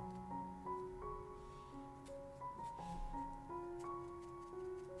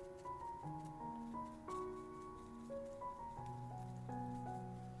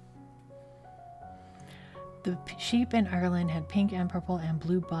 The sheep in Ireland had pink and purple and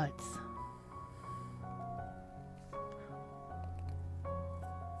blue butts.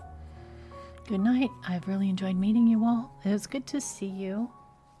 Good night. I've really enjoyed meeting you all. It was good to see you.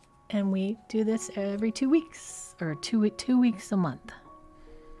 And we do this every 2 weeks, or two weeks a month.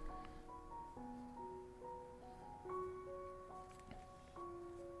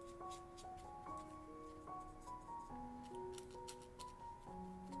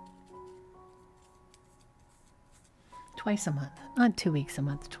 Twice a month. Not 2 weeks a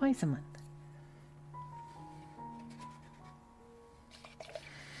month, twice a month.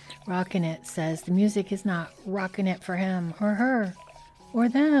 Rockin' It says the music is not rocking it for him or her or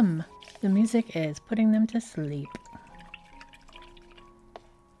them. The music is putting them to sleep.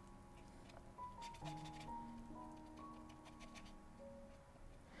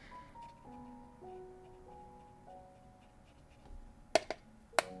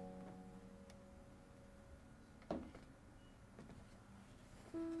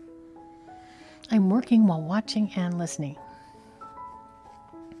 I'm working while watching and listening.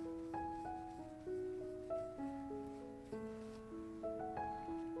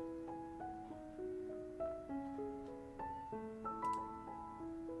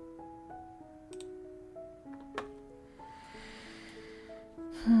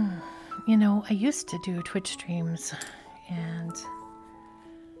 You know, I used to do Twitch streams, and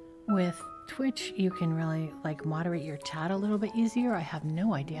With Twitch, you can really like moderate your chat a little bit easier. I have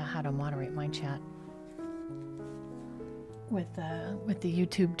no idea how to moderate my chat with the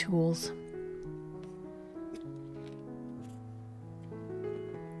YouTube tools.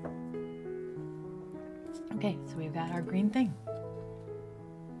 Okay, so we've got our green thing.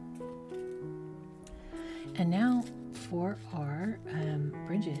 And now for our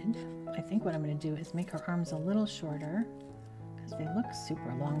Brigid, I think what I'm going to do is make her arms a little shorter because they look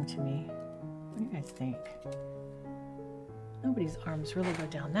super long to me. What do you guys think? Nobody's arms really go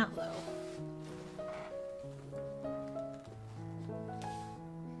down that low.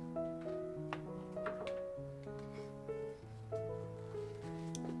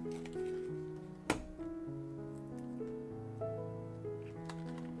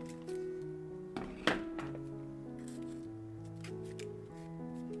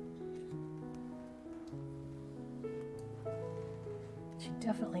 She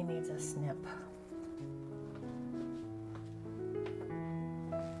definitely needs a snip.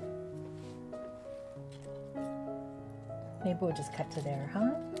 Maybe we'll just cut to there,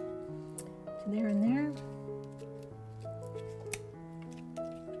 huh? To there and there.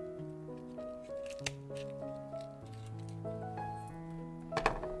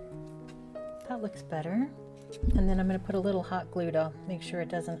 That looks better. And then I'm going to put a little hot glue to make sure it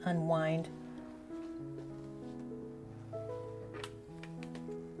doesn't unwind.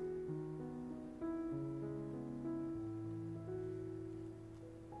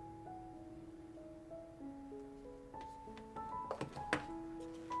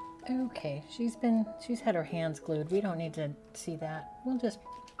 Okay, she's had her hands glued. We don't need to see that. We'll just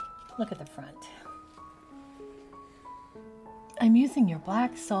look at the front. I'm using your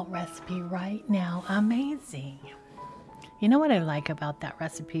black salt recipe right now. Amazing. You know what I like about that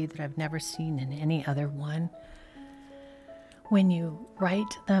recipe that I've never seen in any other one? When you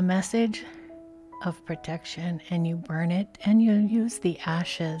write the message of protection and you burn it and you use the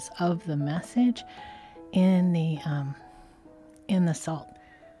ashes of the message in the salt.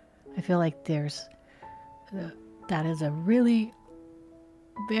 I feel like that is a really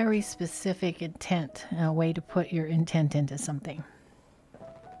very specific intent, a way to put your intent into something.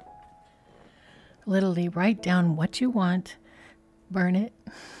 Literally write down what you want, burn it,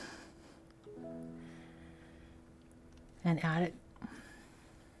 and add it.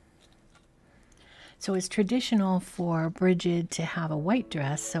 So it's traditional for Brigid to have a white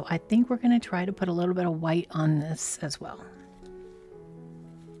dress, so I think we're going to try to put a little bit of white on this as well.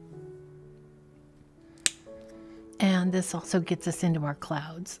 And this also gets us into our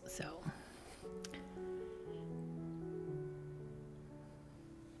clouds, so.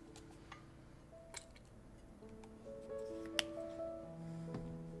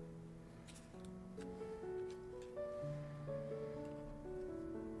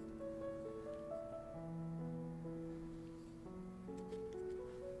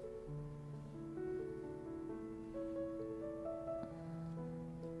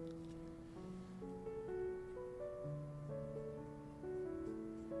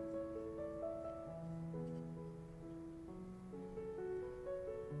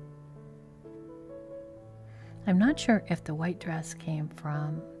 I'm not sure if the white dress came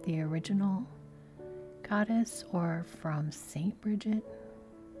from the original goddess or from Saint Brigid.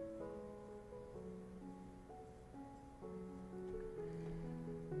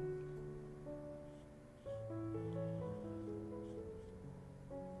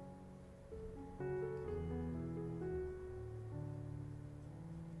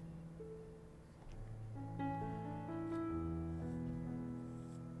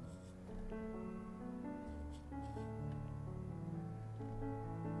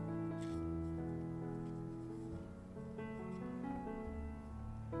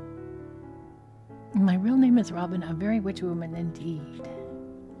 My real name is Robin, a very witchy woman indeed.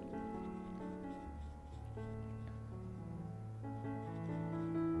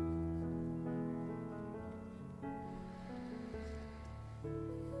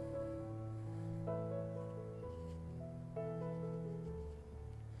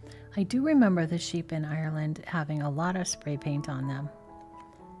 I do remember the sheep in Ireland having a lot of spray paint on them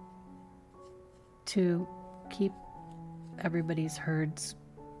to keep everybody's herds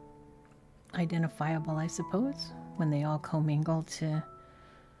identifiable, I suppose, when they all commingle to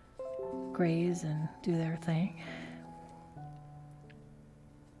graze and do their thing.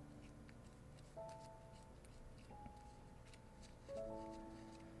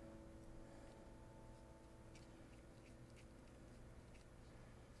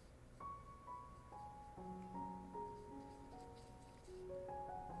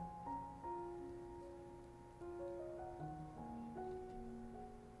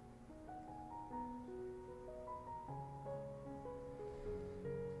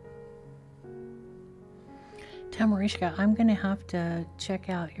 Amarishka, I'm going to have to check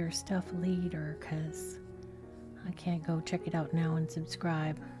out your stuff later because I can't go check it out now and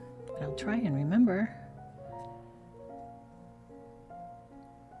subscribe. But I'll try and remember.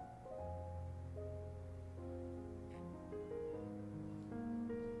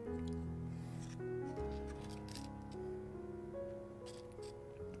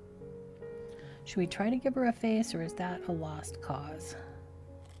 Should we try to give her a face, or is that a lost cause?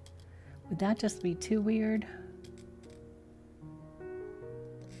 Would that just be too weird?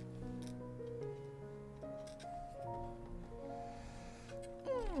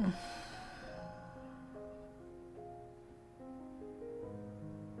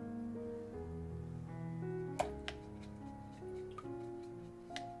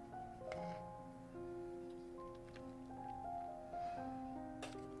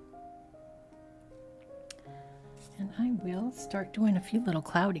 And I will start doing a few little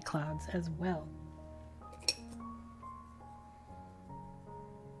cloudy clouds as well.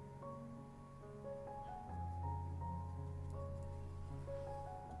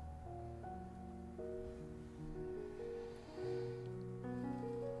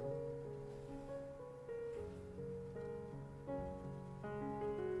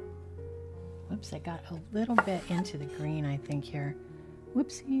 Whoops, I got a little bit into the green, I think, here.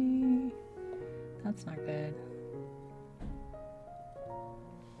 Whoopsie. That's not good.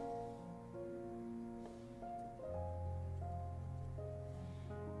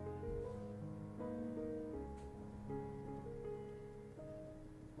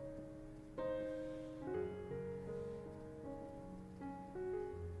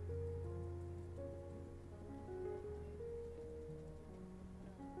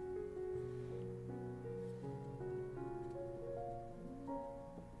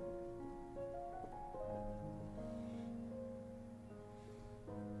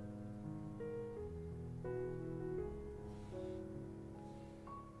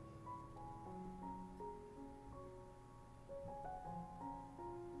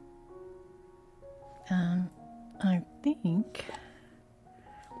 I think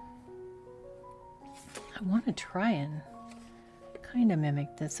I want to try and kind of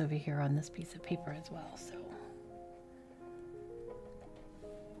mimic this over here on this piece of paper as well. So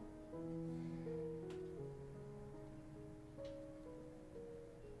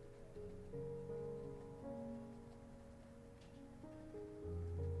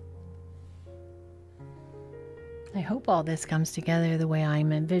I hope all this comes together the way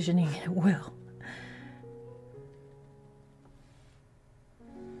I'm envisioning it will.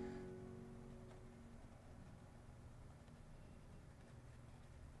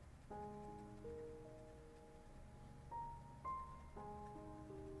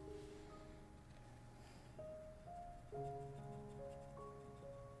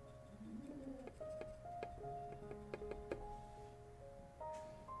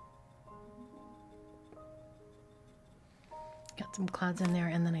 Got some clouds in there,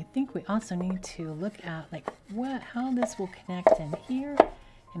 and then I think we also need to look at like how this will connect in here,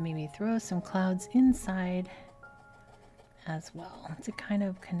 and maybe throw some clouds inside as well to kind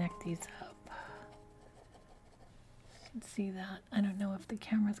of connect these up. You can see that. I don't know if the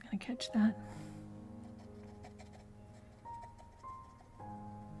camera's going to catch that.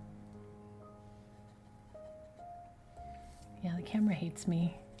 Yeah, the camera hates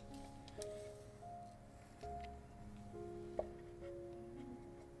me.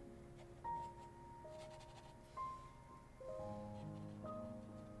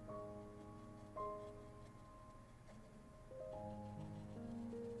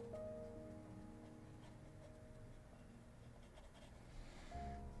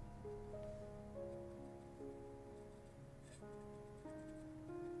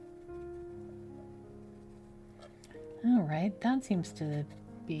 All right, that seems to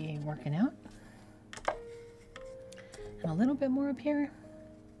be working out. And a little bit more up here.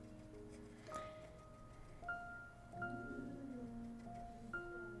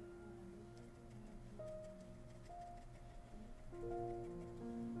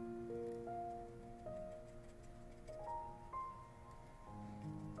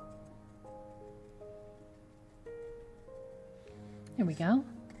 There we go.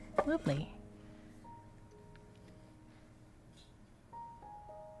 Lovely.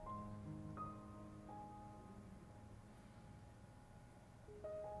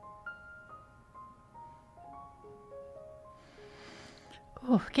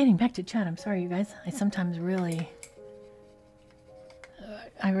 Oh, getting back to chat. I'm sorry, you guys. I sometimes really,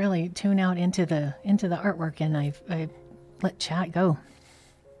 I really tune out into the artwork, and I let chat go.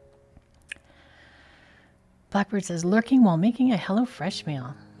 Blackbird says, lurking while making a HelloFresh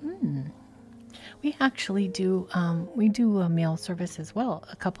meal. We actually do, we do a meal service as well,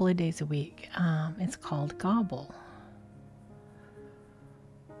 a couple of days a week. It's called Gobble.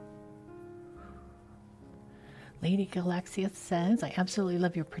 Lady Galaxia says, I absolutely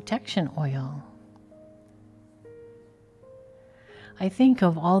love your protection oil. I think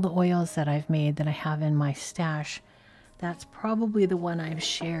of all the oils that I've made that I have in my stash, that's probably the one I've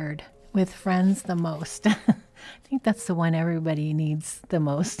shared with friends the most. I think that's the one everybody needs the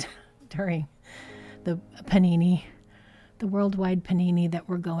most during the panini, the worldwide panini that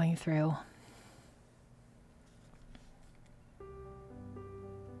we're going through.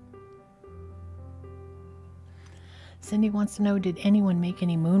 Cindy wants to know, did anyone make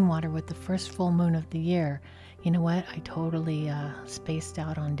any moon water with the first full moon of the year? You know what? I totally spaced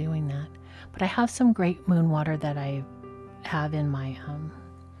out on doing that. But I have some great moon water that I have in my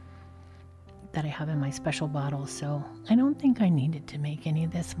special bottle, so I don't think I needed to make any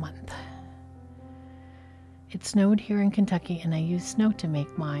this month. It snowed here in Kentucky and I used snow to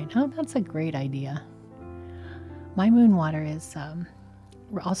make mine. Oh, that's a great idea. My moon water is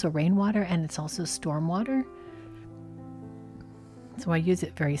also rainwater and it's also storm water. So I use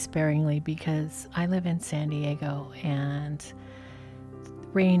it very sparingly because I live in San Diego and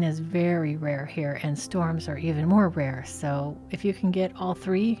rain is very rare here and storms are even more rare. So if you can get all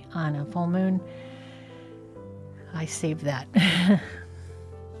three on a full moon, I save that.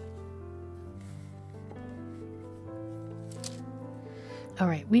 All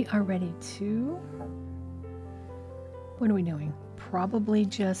right, we are ready to, what are we doing? Probably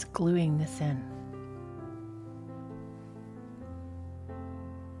just gluing this in.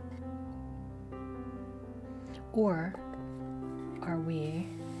 Or are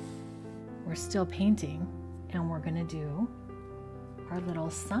we're still painting and we're gonna do our little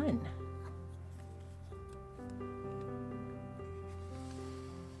sun.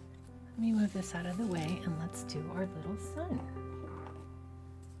 Let me move this out of the way and let's do our little sun.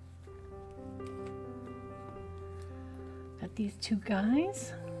 Got these two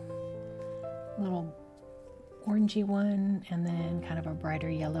guys, a little orangey one and then kind of a brighter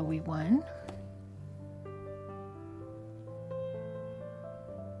yellowy one.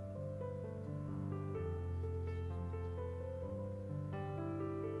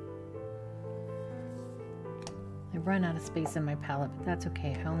 I've run out of space in my palette, but that's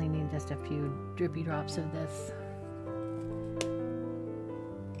okay. I only need just a few drippy drops of this.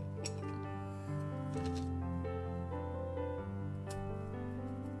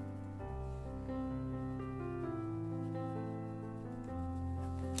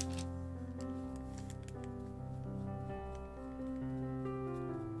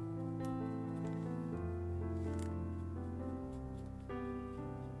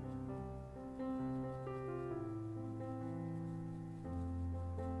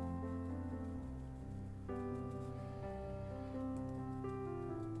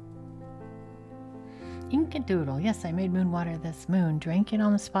 Inkadoodle. Yes, I made moon water this moon. Drank it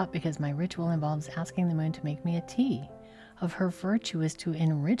on the spot because my ritual involves asking the moon to make me a tea. Of her virtue is to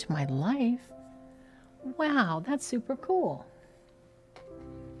enrich my life. Wow, that's super cool.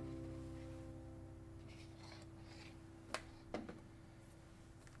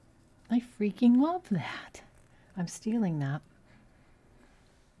 I freaking love that. I'm stealing that.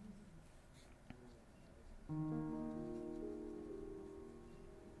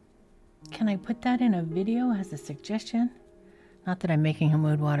 Can I put that in a video as a suggestion? Not that I'm making a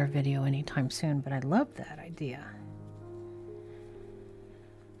mood water video anytime soon, but I love that idea.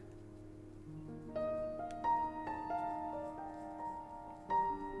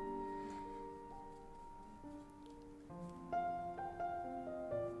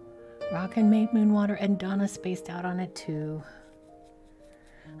 Rockin' made moon water and Donna spaced out on it too.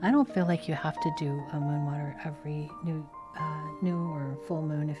 I don't feel like you have to do a moon water every new or full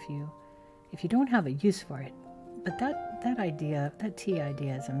moon if you don't have a use for it. But that idea, that tea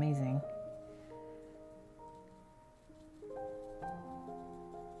idea is amazing.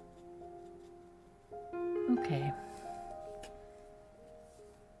 Okay.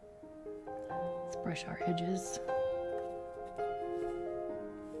 Let's brush our edges.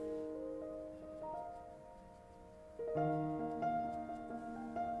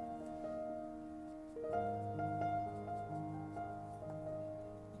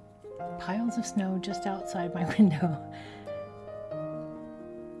 Piles of snow just outside my window.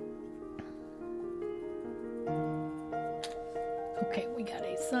 Okay, we got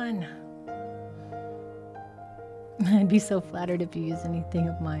a sun. I'd be so flattered if you use anything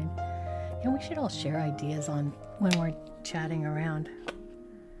of mine. Yeah, we should all share ideas on when we're chatting around.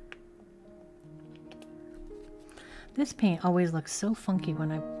 This paint always looks so funky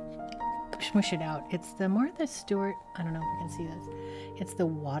when I smush it out. It's the Martha Stewart, I don't know if you can see this. It's the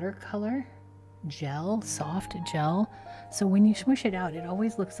watercolor gel, soft gel. So when you smush it out, it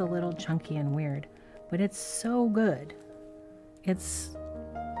always looks a little chunky and weird, but it's so good. It's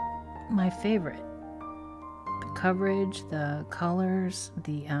my favorite. The coverage, the colors,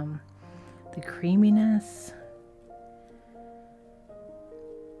 the creaminess.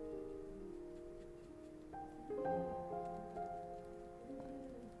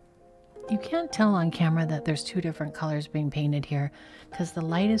 You can't tell on camera that there's two different colors being painted here because the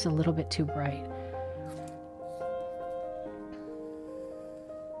light is a little bit too bright.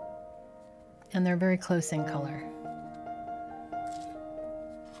 And they're very close in color.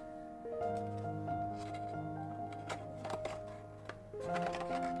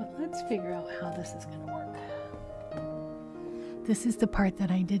 But let's figure out how this is going to work. This is the part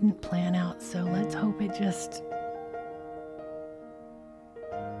that I didn't plan out, so let's hope it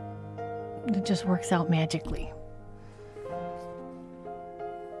just works out magically.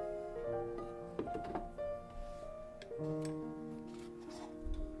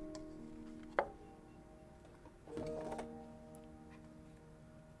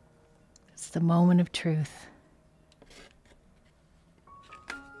 It's the moment of truth.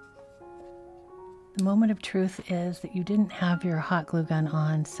 The moment of truth is that you didn't have your hot glue gun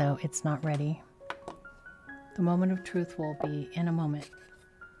on, so it's not ready. The moment of truth will be in a moment.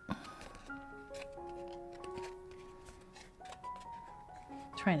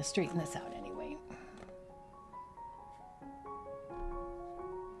 Trying to straighten this out anyway.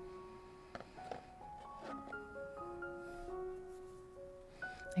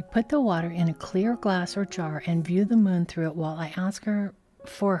 I put the water in a clear glass or jar and view the moon through it while I ask her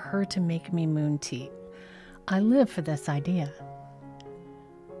for her to make me moon tea. I live for this idea.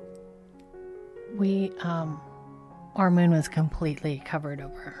 Our moon was completely covered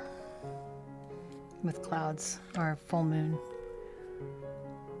over with clouds, our full moon.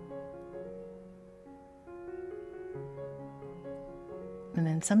 And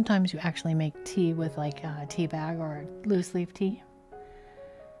then sometimes you actually make tea with like a tea bag or loose leaf tea.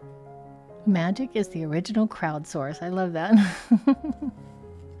 Magic is the original crowdsource. I love that.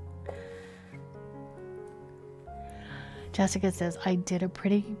 Jessica says, I did a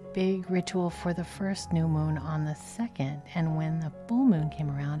pretty big ritual for the first new moon on the 2nd, and when the full moon came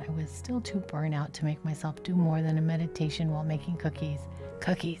around, I was still too burnt out to make myself do more than a meditation while making cookies.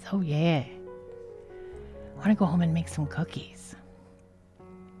 Cookies, oh yeah. I want to go home and make some cookies.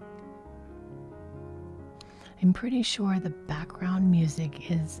 I'm pretty sure the background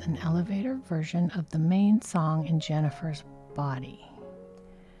music is an elevator version of the main song in Jennifer's Body.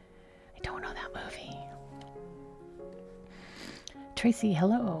 I don't know that movie. Tracy,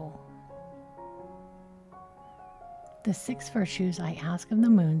 hello. The 6 virtues I ask of the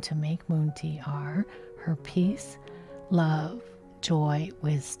moon to make moon tea are her peace, love, joy,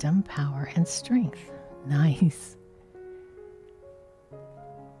 wisdom, power, and strength. Nice.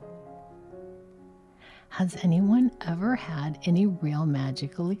 Has anyone ever had any real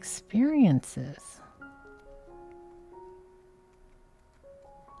magical experiences?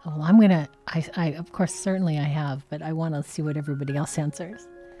 Oh, well, I'm gonna, I of course, certainly I have, but I want to see what everybody else answers.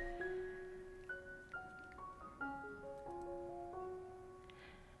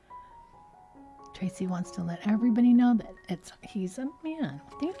 Tracy wants to let everybody know that he's a man.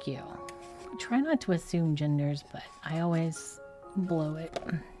 Thank you. I try not to assume genders, but I always blow it.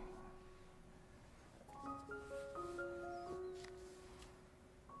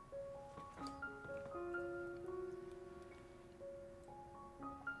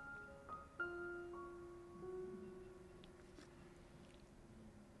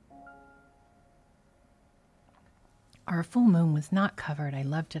 Our full moon was not covered. I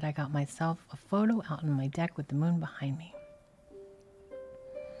loved it. I got myself a photo out on my deck with the moon behind me.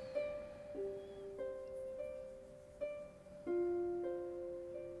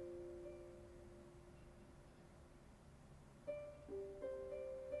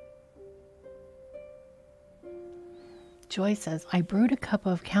 Joy says, I brewed a cup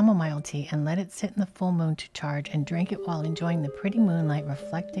of chamomile tea and let it sit in the full moon to charge and drank it while enjoying the pretty moonlight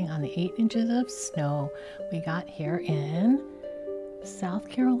reflecting on the 8 inches of snow we got here in South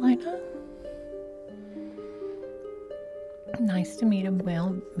Carolina. Nice to meet a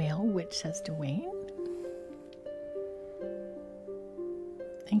male witch, says Dwayne.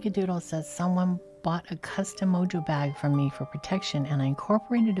 Inkadoodle says, someone bought a custom mojo bag from me for protection and I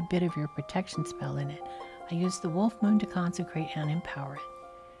incorporated a bit of your protection spell in it. I used the wolf moon to consecrate and empower it.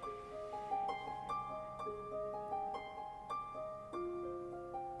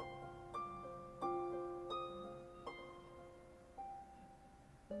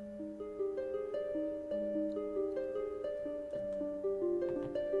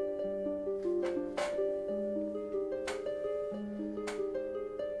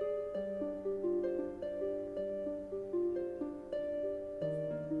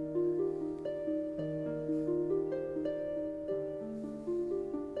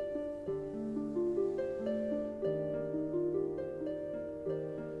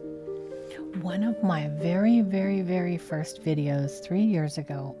 One of my very, very, very first videos 3 years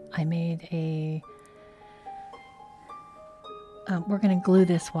ago, I made a... we're going to glue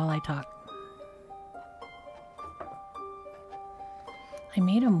this while I talk. I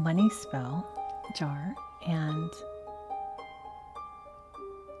made a money spell jar, and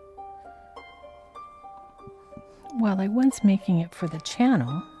while I was making it for the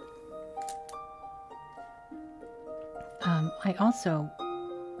channel, I also,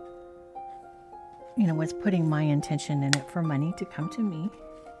 you know, was putting my intention in it for money to come to me.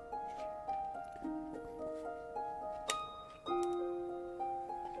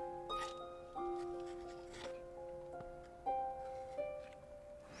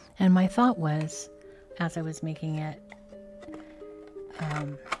 And my thought was, as I was making it,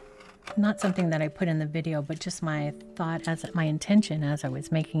 not something that I put in the video, but just my thought, as my intention as I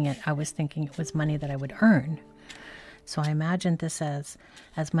was making it, I was thinking it was money that I would earn. So I imagined this as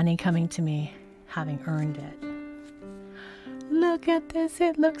money coming to me, having earned it. Look at this,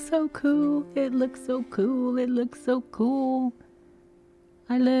 it looks so cool, it looks so cool, it looks so cool.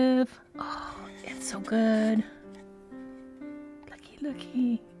 I live. Oh, it's so good. Looky,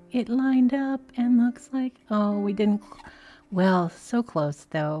 looky. It lined up and looks like, oh, we didn't, well, so close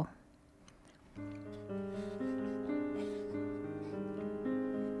though.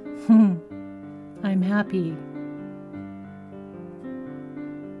 I'm happy.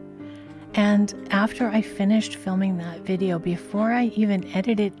 And after I finished filming that video, before I even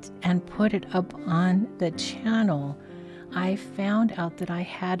edited it and put it up on the channel, I found out that I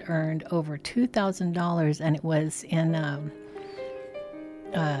had earned over $2,000, and it was in an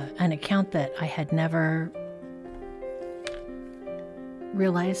account that I had never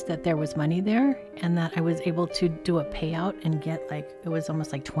realized that there was money there, and that I was able to do a payout and get, like, it was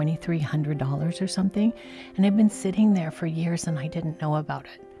almost like $2,300 or something, and I've been sitting there for years and I didn't know about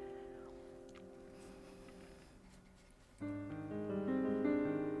it.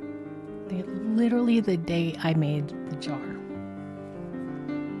 Literally the day I made the jar.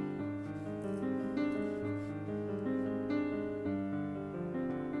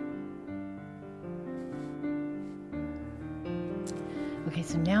 Okay,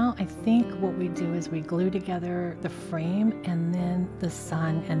 so now I think what we do is we glue together the frame and then the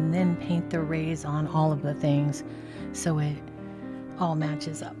sun, and then paint the rays on all of the things so it all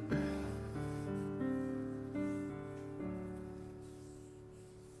matches up.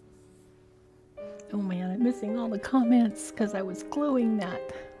 Oh man, I'm missing all the comments because I was gluing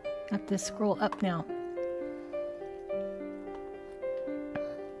that. I have to scroll up now.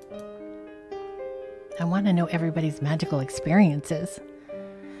 I want to know everybody's magical experiences.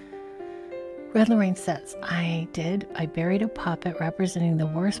 Red Lorraine says, I buried a puppet representing the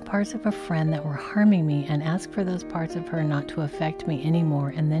worst parts of a friend that were harming me and asked for those parts of her not to affect me anymore,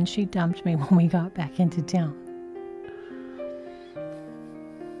 and then she dumped me when we got back into town.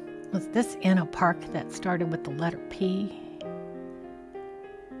 Was this in a park that started with the letter P?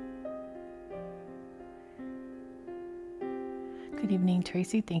 Good evening,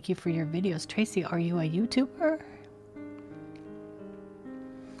 Tracy. Thank you for your videos. Tracy, are you a YouTuber?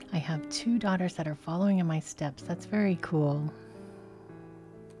 I have 2 daughters that are following in my steps. That's very cool.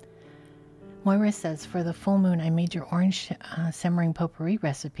 Moira says, for the full moon, I made your orange simmering potpourri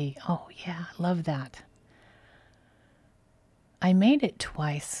recipe. Oh yeah, love that. I made it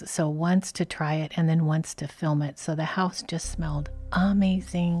twice, so once to try it and then once to film it. So the house just smelled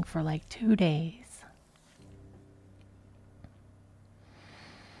amazing for like 2 days.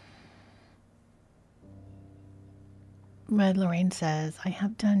 Red Lorraine says, I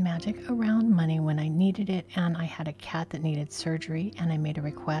have done magic around money when I needed it, and I had a cat that needed surgery, and I made a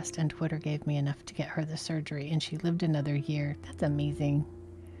request and Twitter gave me enough to get her the surgery, and she lived another year. That's amazing.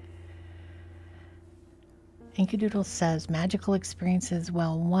 Inkadoodle says, magical experiences.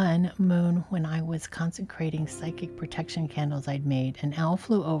 Well, one moon when I was consecrating psychic protection candles I'd made, an owl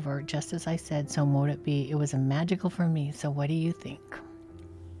flew over just as I said, so mote it be. It was a magical for me, so what do you think?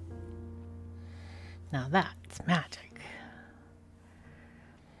 Now that's magic.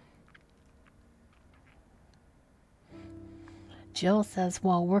 Jill says,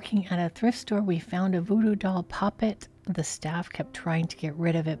 while working at a thrift store, we found a voodoo doll puppet. The staff kept trying to get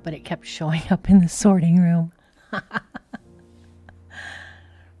rid of it, but it kept showing up in the sorting room.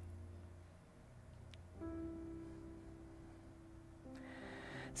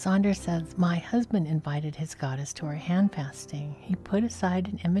 Saunders says, my husband invited his goddess to our hand fasting. He put aside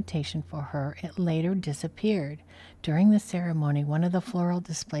an invitation for her. It later disappeared. During the ceremony, one of the floral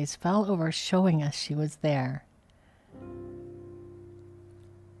displays fell over, showing us she was there.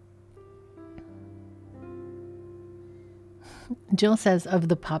 Jill says, of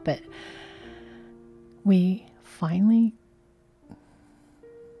the puppet, We finally,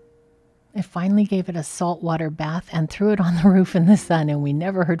 I finally gave it a saltwater bath and threw it on the roof in the sun, and we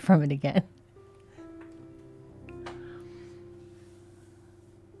never heard from it again.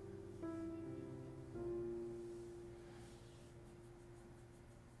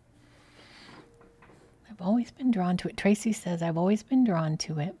 I've always been drawn to it. Tracy says, I've always been drawn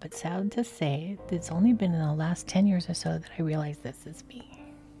to it, but sad to say, it's only been in the last 10 years or so that I realized this is me.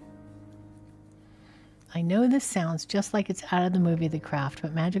 I know this sounds just like it's out of the movie The Craft,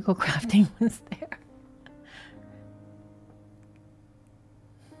 but magical crafting was there.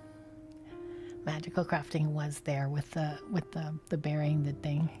 Magical crafting was there with the burying the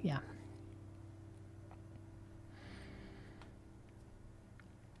thing, yeah.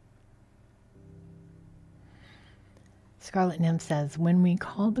 Scarlet Nymph says, when we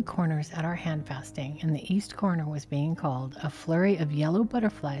called the corners at our hand fasting and the east corner was being called, a flurry of yellow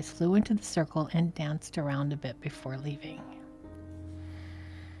butterflies flew into the circle and danced around a bit before leaving.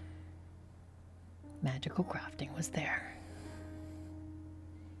 Magical crafting was there.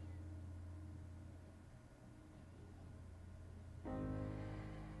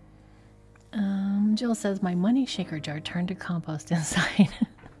 Jill says, my money shaker jar turned to compost inside.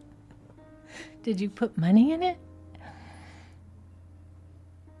 Did you put money in it?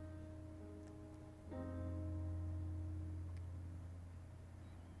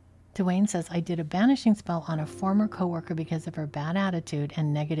 Dwayne says, I did a banishing spell on a former coworker because of her bad attitude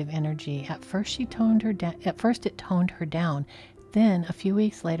and negative energy. At first it toned her down. Then a few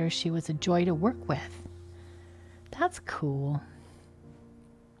weeks later she was a joy to work with. That's cool.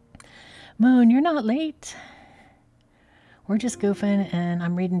 Moon, you're not late. We're just goofing and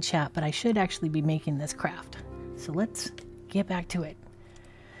I'm reading chat, but I should actually be making this craft. So let's get back to it.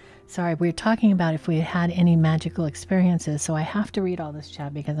 Sorry, we were talking about if we had any magical experiences, so I have to read all this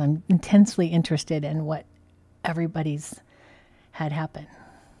chat because I'm intensely interested in what everybody's had happen.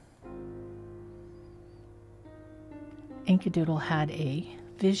 Inkadoodle had a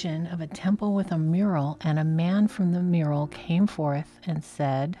vision of a temple with a mural, and a man from the mural came forth and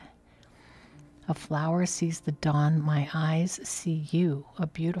said, a flower sees the dawn, my eyes see you, a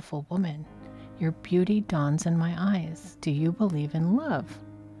beautiful woman. Your beauty dawns in my eyes. Do you believe in love?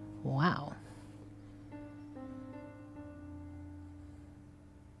 Wow.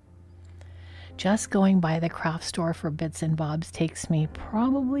 Just going by the craft store for bits and bobs takes me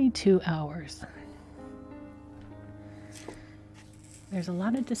probably 2 hours. There's a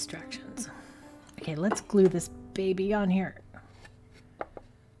lot of distractions. Okay, let's glue this baby on here.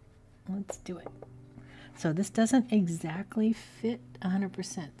 Let's do it. So this doesn't exactly fit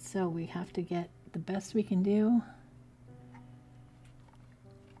 100%, so we have to get the best we can do.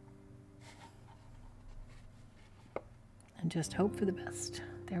 And just hope for the best.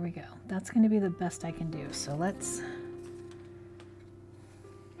 There we go. That's going to be the best I can do. So let's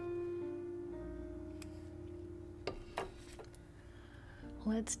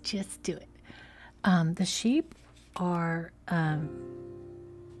just do it. The sheep are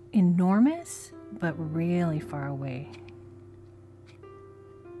enormous, but really far away.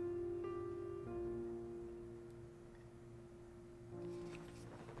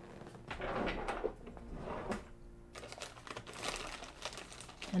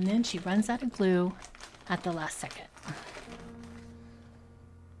 And then she runs out of glue at the last second.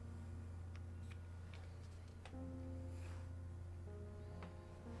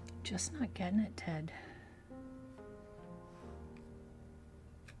 Just not getting it, Ted.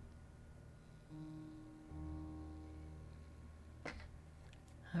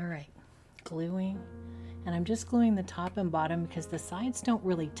 All right, gluing. And I'm just gluing the top and bottom because the sides don't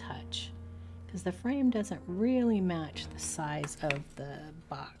really touch, because the frame doesn't really match the size of the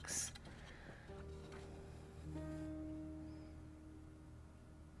box.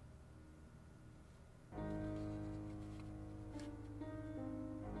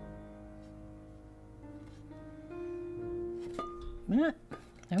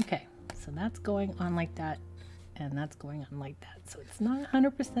 Okay, so that's going on like that, and that's going on like that. So it's not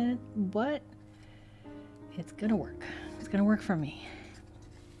 100%, but it's gonna work. It's gonna work for me.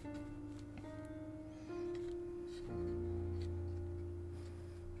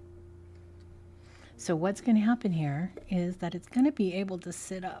 So what's going to happen here is that it's going to be able to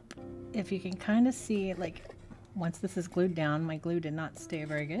sit up. If you can kind of see, like, once this is glued down, my glue did not stay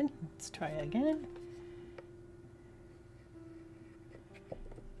very good. Let's try it again.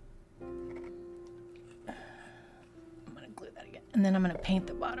 I'm going to glue that again. And then I'm going to paint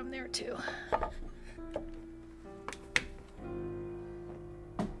the bottom there too.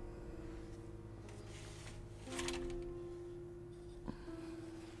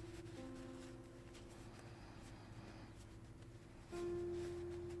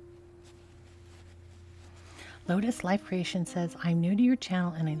 Lotus Life Creation says, I'm new to your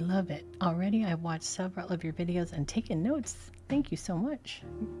channel and I love it. Already I've watched several of your videos and taken notes. Thank you so much.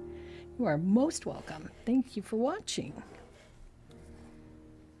 You are most welcome. Thank you for watching.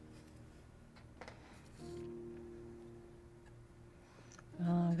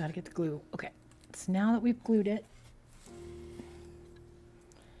 Oh, I gotta get the glue. Okay, so now that we've glued it,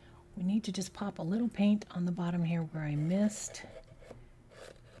 we need to just pop a little paint on the bottom here where I missed.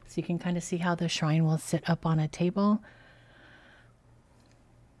 So you can kind of see how the shrine will sit up on a table.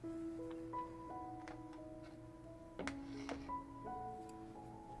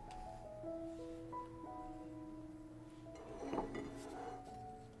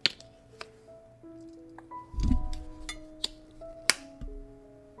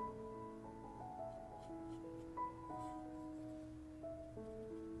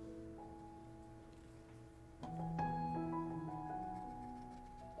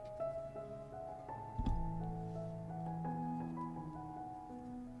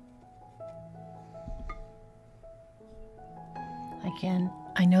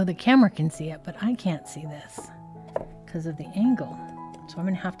 I know the camera can see it, but I can't see this because of the angle. So I'm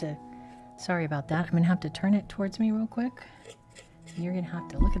going to have to, sorry about that, I'm going to have to turn it towards me real quick. And you're going to have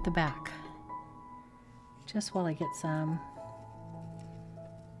to look at the back just while I get some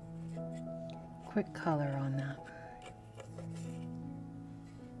quick color on that.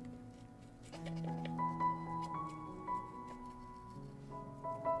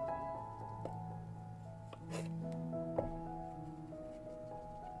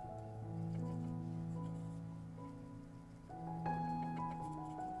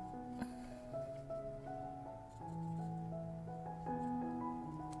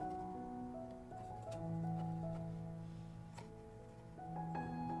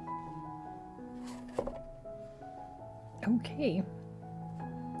 Okay,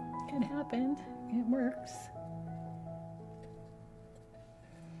 it happened. It works.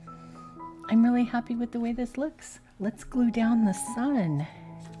 I'm really happy with the way this looks. Let's glue down the sun.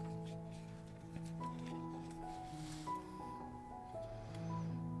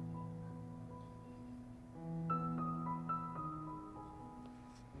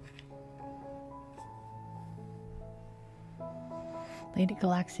 Lady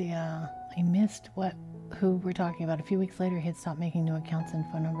Galaxia, I missed who we're talking about. A few weeks later, he had stopped making new accounts and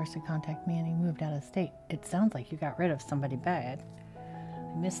phone numbers to contact me, and he moved out of state. It sounds like you got rid of somebody bad.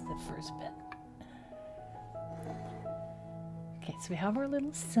 I missed the first bit. Okay, so we have our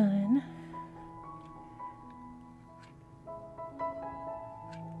little sun.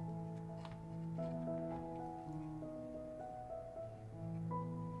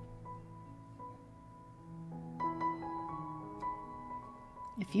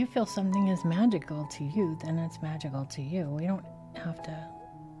 If you feel something is magical to you, then it's magical to you. We don't have to,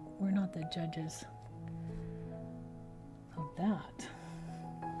 we're not the judges of that.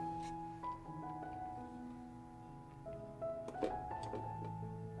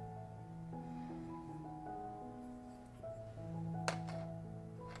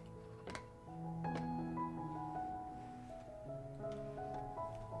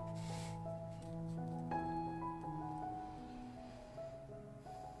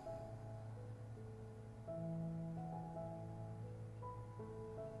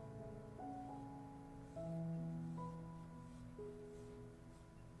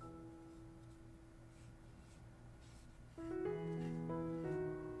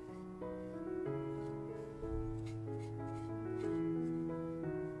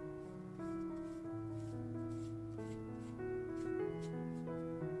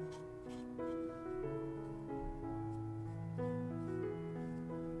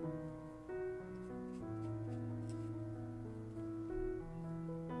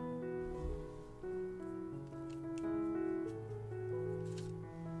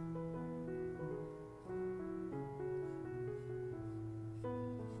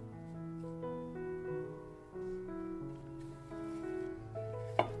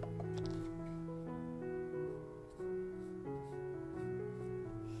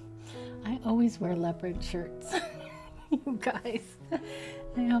 I always wear leopard shirts, you guys.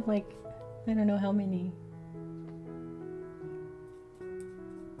 I have like, I don't know how many.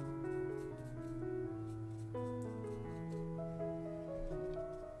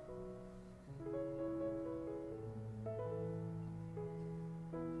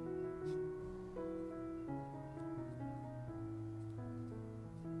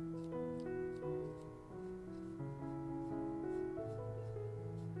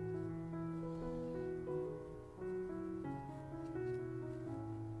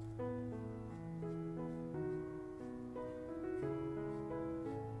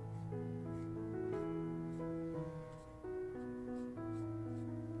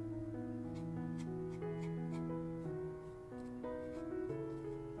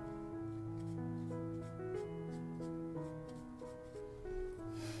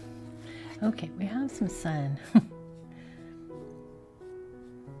 Okay, we have some sun.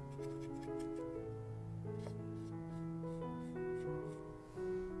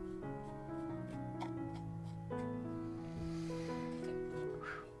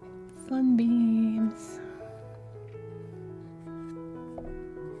 Sunbeams.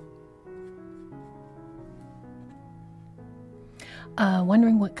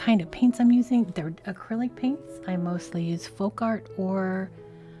 Wondering what kind of paints I'm using? They're acrylic paints. I mostly use folk art or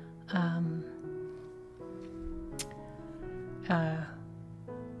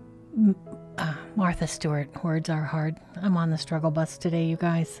Martha Stewart. Words are hard. I'm on the struggle bus today, you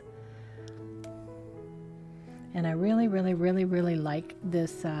guys. And I really, really, really, really like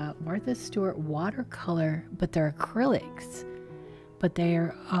this Martha Stewart watercolor, but they're acrylics. But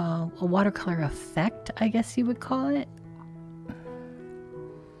they're a watercolor effect, I guess you would call it.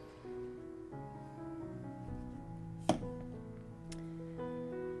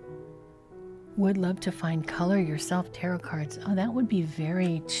 Would love to find color yourself tarot cards. Oh, that would be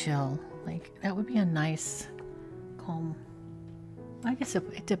very chill. Like, that would be a nice, calm. I guess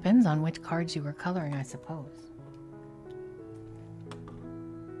it depends on which cards you were coloring, I suppose.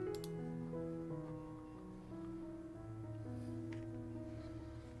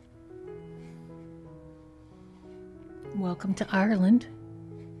 Welcome to Ireland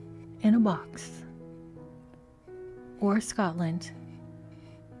in a box. Or Scotland.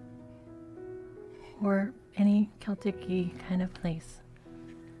 Or any Celtic-y kind of place.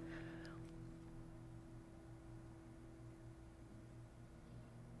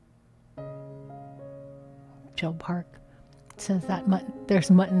 Joe Park says that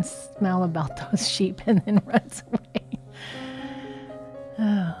there's mutton smell about those sheep and then runs away.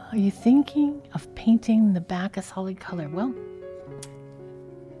 Are you thinking of painting the back a solid color? Well,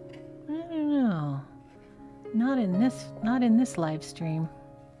 I don't know. Not in this live stream.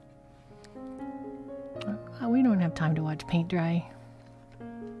 We don't have time to watch paint dry.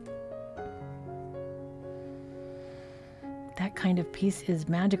 That kind of piece is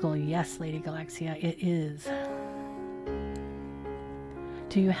magical. Yes, Lady Galaxia, it is.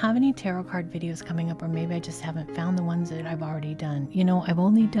 Do you have any tarot card videos coming up, or maybe I just haven't found the ones that I've already done? You know, I've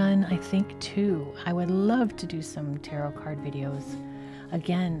only done, I think, 2. I would love to do some tarot card videos.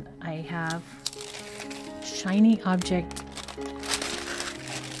 Again, I have shiny object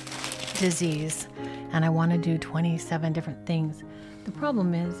disease, and I want to do 27 different things. The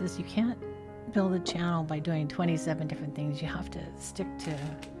problem is you can't build a channel by doing 27 different things. You have to stick to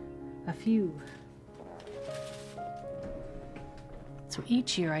a few. So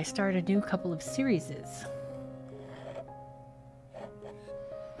each year I start a new couple of series.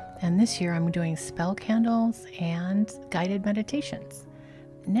 And this year I'm doing spell candles and guided meditations.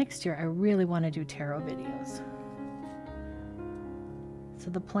 Next year I really want to do tarot videos. So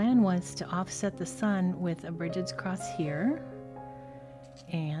the plan was to offset the sun with a Brigid's cross here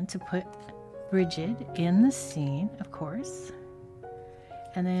and to put Brigid in the scene, of course.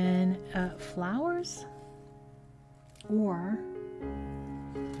 And then flowers, or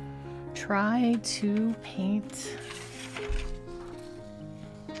try to paint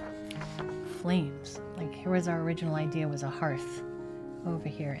flames. Like, here was our original idea, was a hearth over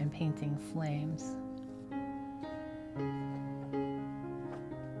here and painting flames.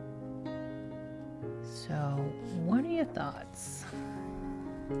 So, what are your thoughts?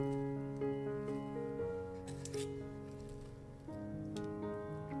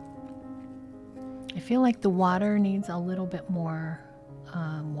 I feel like the water needs a little bit more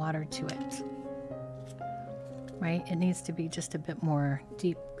water to it, right? It needs to be just a bit more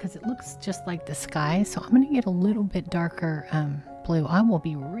deep because it looks just like the sky. So I'm going to get a little bit darker blue. I will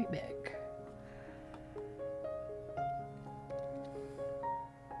be right back.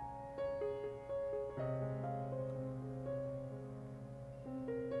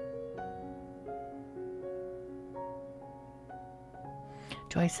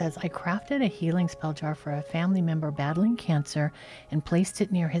 Joy says, I crafted a healing spell jar for a family member battling cancer and placed it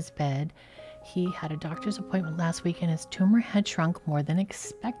near his bed. He had a doctor's appointment last week and his tumor had shrunk more than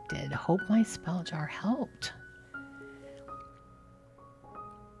expected. Hope my spell jar helped.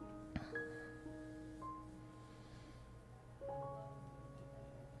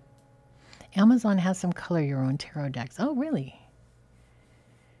 Amazon has some color your own tarot decks. Oh, really?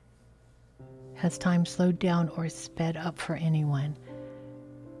 Has time slowed down or sped up for anyone?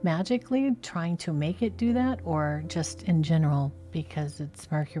 Magically trying to make it do that, or just in general because it's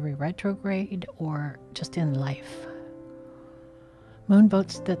Mercury retrograde, or just in life? Moon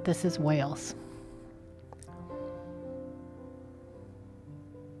boats that this is Wales.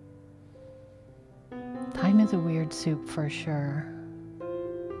 Time is a weird soup for sure.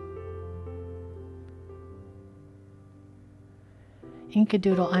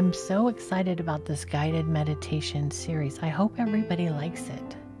 Inkadoodle, I'm so excited about this guided meditation series. I hope everybody likes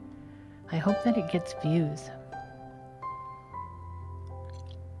it. I hope that it gets views.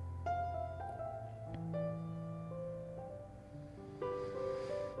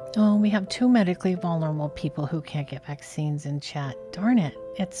 Oh, we have 2 medically vulnerable people who can't get vaccines in chat. Darn it,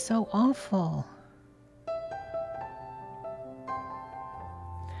 it's so awful.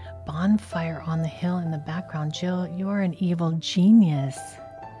 Bonfire on the hill in the background. Jill, you are an evil genius.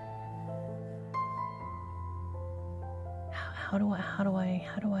 How do I?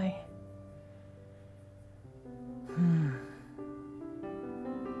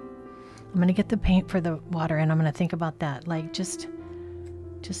 I'm gonna get the paint for the water and I'm gonna think about that. Like just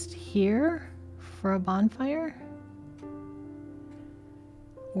here for a bonfire?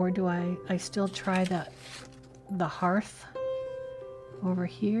 Or do I still try the hearth over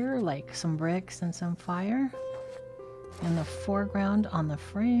here, like some bricks and some fire in the foreground on the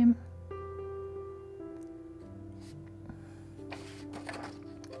frame?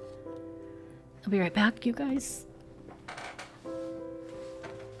 I'll be right back, you guys.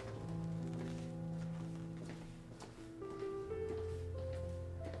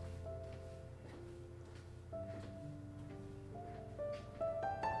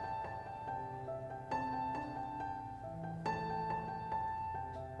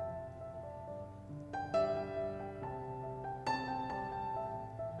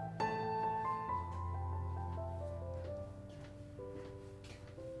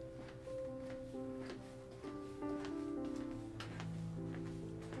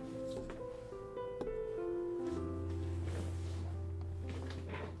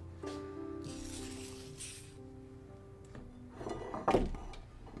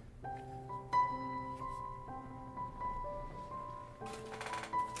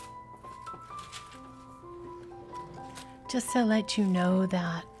 Just to let you know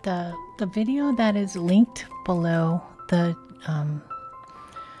that the video that is linked below the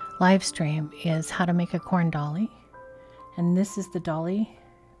live stream is how to make a corn dolly. And this is the dolly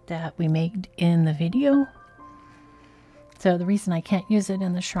that we made in the video. So the reason I can't use it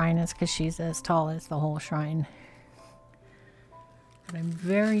in the shrine is because she's as tall as the whole shrine. But I'm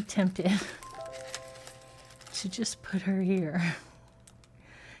very tempted to just put her here.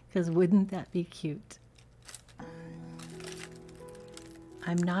 Because wouldn't that be cute?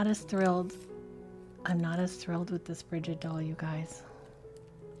 I'm not as thrilled with this Brigid doll, you guys.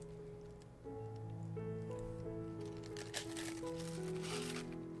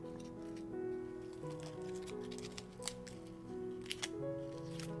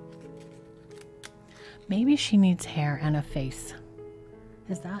 Maybe she needs hair and a face.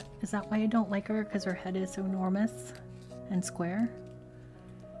 Is that why I don't like her? Because her head is so enormous and square?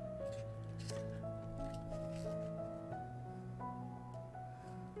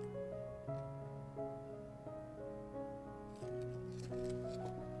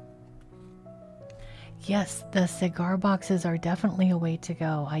 Yes, the cigar boxes are definitely a way to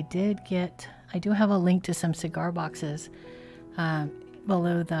go. I do have a link to some cigar boxes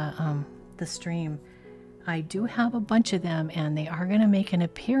below the stream. I do have a bunch of them, and they are going to make an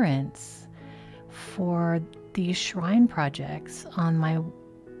appearance for these shrine projects on my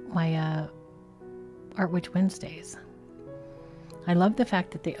Art Witch Wednesdays. I love the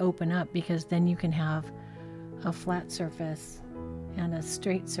fact that they open up, because then you can have a flat surface and a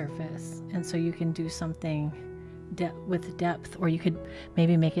straight surface, and so you can do something with depth, or you could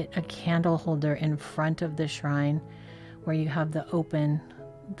maybe make it a candle holder in front of the shrine where you have the open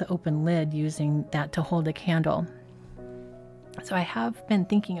lid, using that to hold a candle. So I have been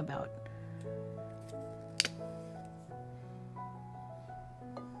thinking about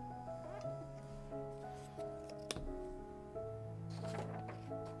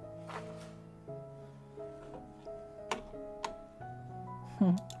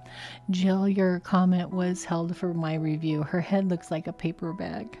Jill, your comment was held for my review. Her head looks like a paper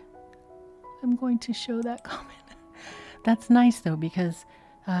bag. I'm going to show that comment. That's nice though, because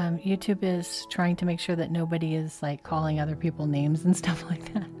YouTube is trying to make sure that nobody is like calling other people names and stuff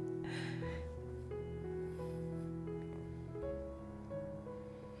like that.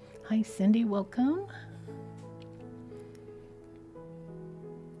 Hi Cindy, welcome.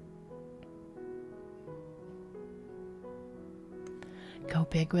 Go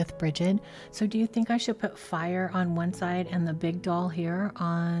big with Brigid. So do you think I should put fire on one side and the big doll here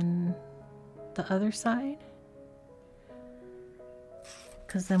on the other side?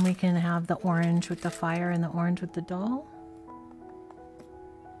 Because then we can have the orange with the fire and the orange with the doll.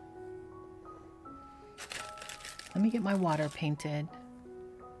 Let me get my water painted.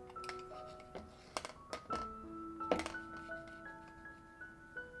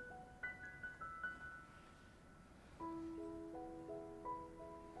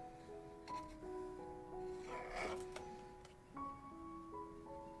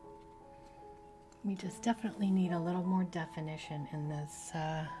 We just definitely need a little more definition in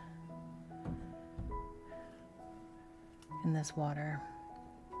this water.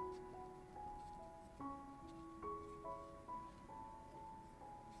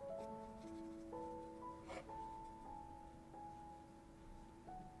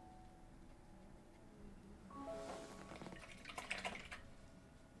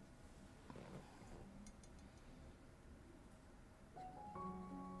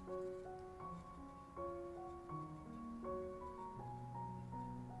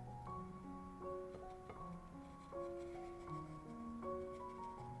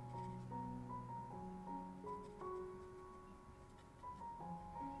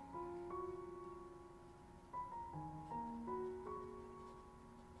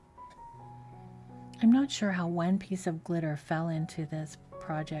 I'm not sure how one piece of glitter fell into this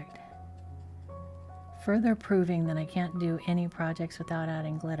project, further proving that I can't do any projects without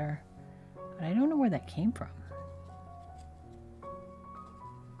adding glitter, but I don't know where that came from.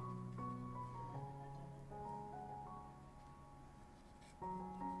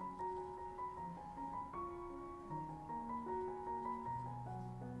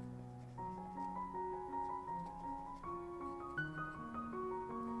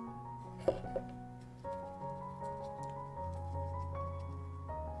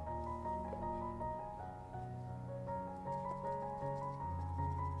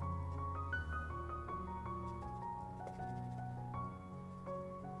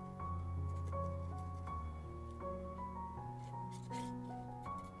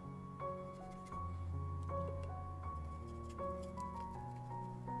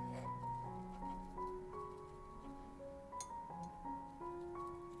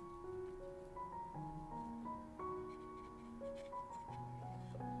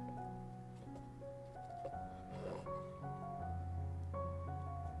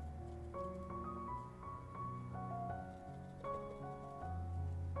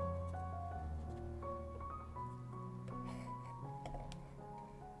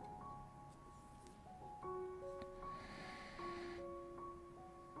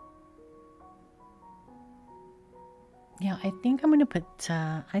 Yeah, I think I'm gonna put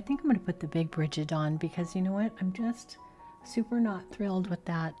the big Brigid on, because you know what? I'm just super not thrilled with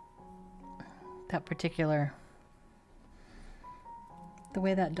that particular, the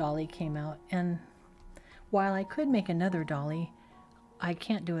way that dolly came out. And while I could make another dolly, I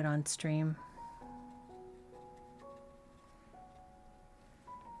can't do it on stream.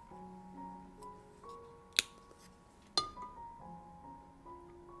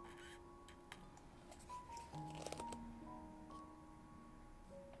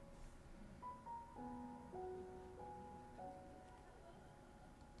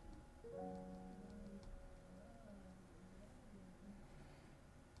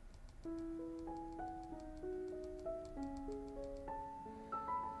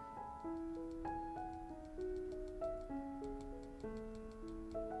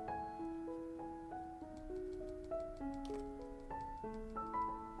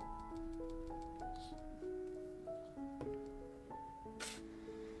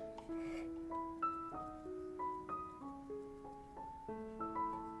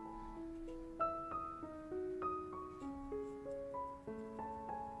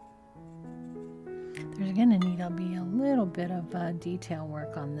 There's gonna need to be a little bit of detail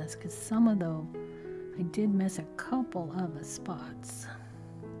work on this, because some of the, I did miss a couple of spots.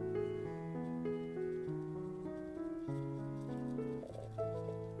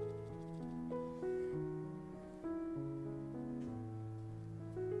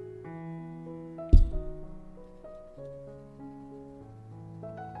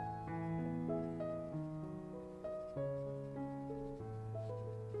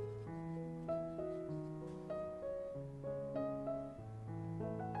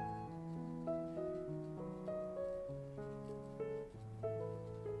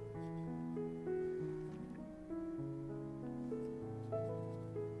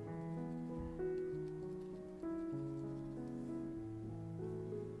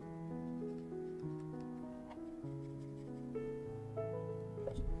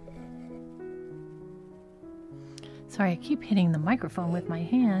 Sorry, I keep hitting the microphone with my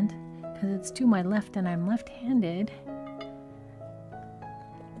hand because it's to my left and I'm left-handed.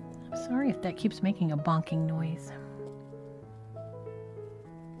 I'm sorry if that keeps making a bonking noise.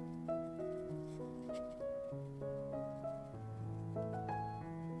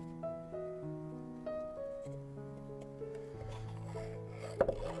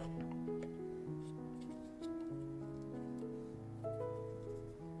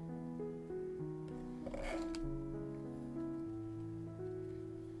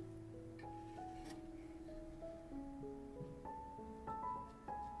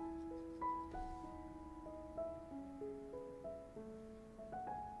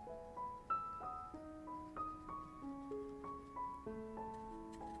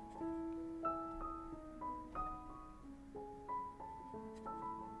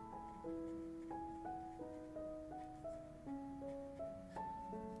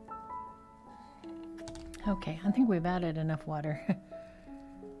 Okay, I think we've added enough water.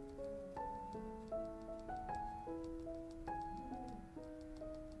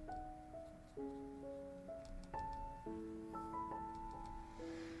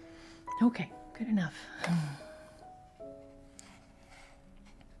 Okay, good enough.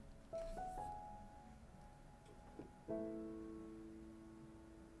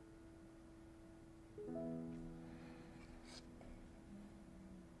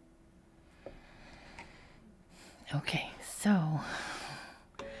 Okay, so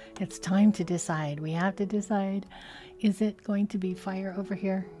it's time to decide. We have to decide, is it going to be fire over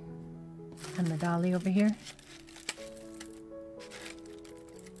here and the dolly over here?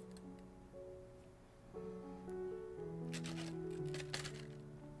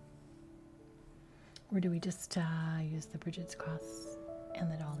 Or do we just use the Brigid's cross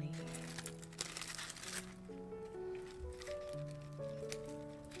and the dolly?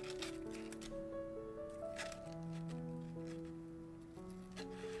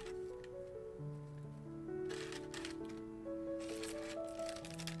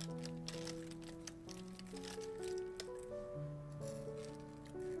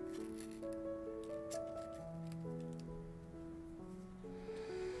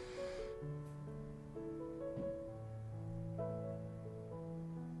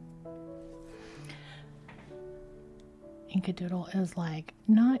 Inkadoodle is like,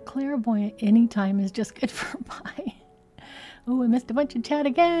 not clairvoyant, anytime is just good for pie. Oh, I missed a bunch of chat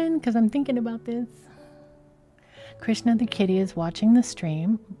again because I'm thinking about this. Krishna the kitty is watching the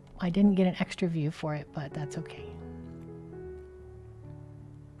stream. I didn't get an extra view for it, but that's okay.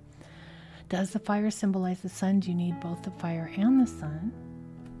 Does the fire symbolize the sun? Do you need both the fire and the sun?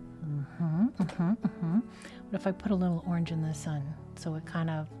 What if I put a little orange in the sun so it kind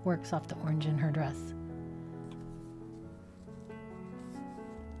of works off the orange in her dress?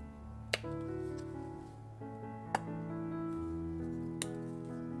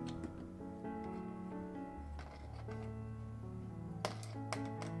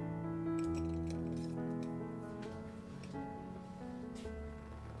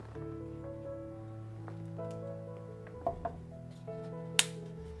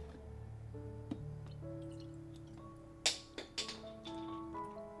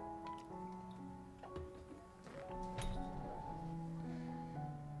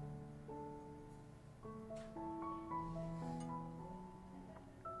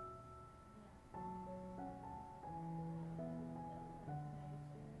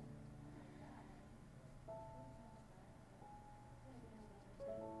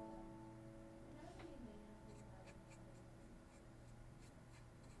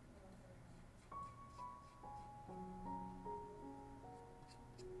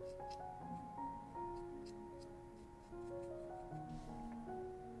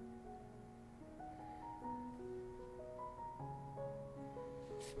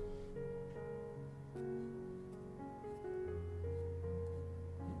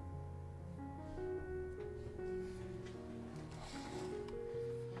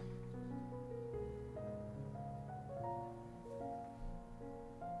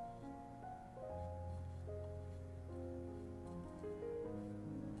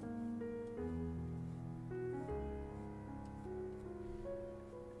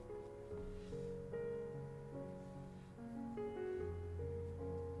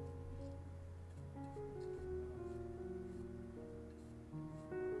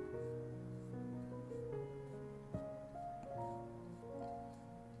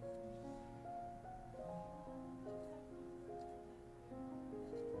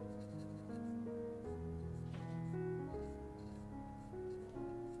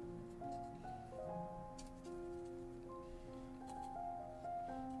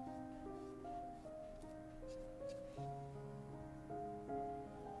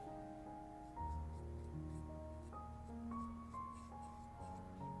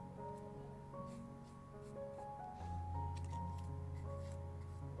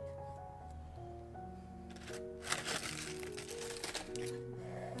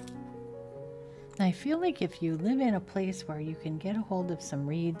 I feel like if you live in a place where you can get a hold of some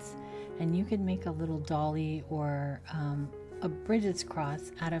reeds and you can make a little dolly or a Brigid's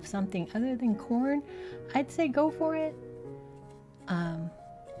cross out of something other than corn, I'd say go for it.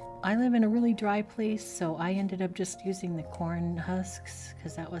 I live in a really dry place, so I ended up just using the corn husks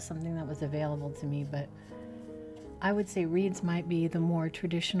because that was something that was available to me, but I would say reeds might be the more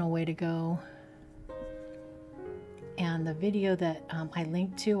traditional way to go. And the video that I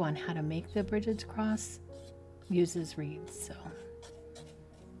linked to on how to make the Brigid's cross uses reeds, so.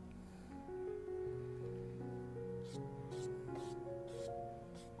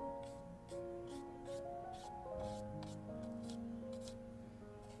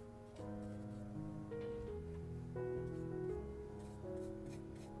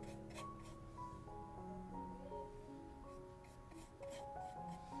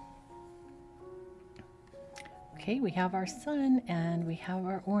 Okay, we have our sun and we have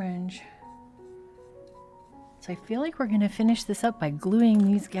our orange. So I feel like we're going to finish this up by gluing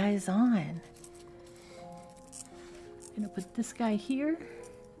these guys on. I'm going to put this guy here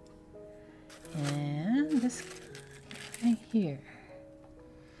and this guy here.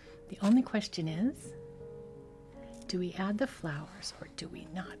 The only question is, do we add the flowers or do we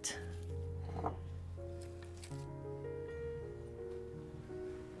not?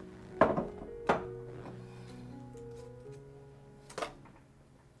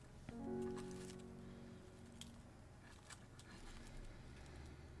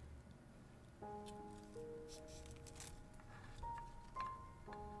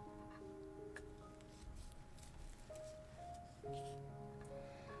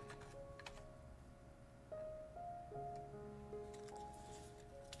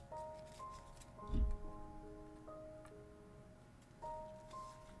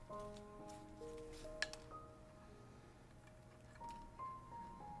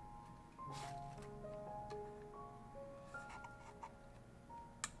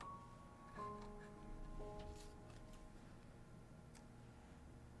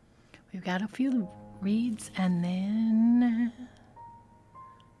 We've got a few reeds and then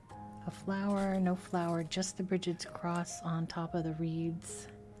a flower, no flower, just the Brigid's cross on top of the reeds.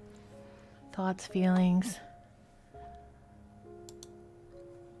 Thoughts, feelings.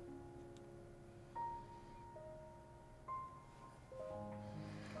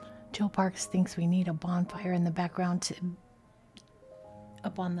 Joe Parks thinks we need a bonfire in the background to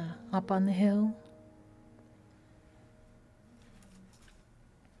up on the hill.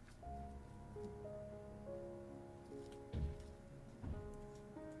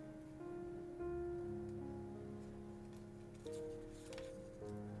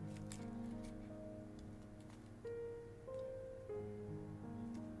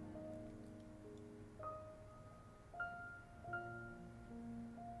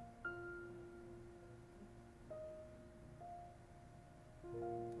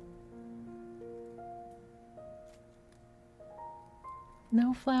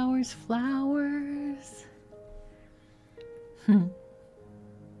 No flowers, flowers.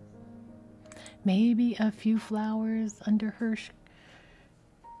 Maybe a few flowers under her,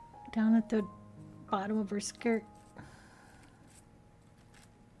 down at the bottom of her skirt.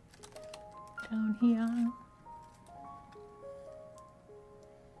 Down here.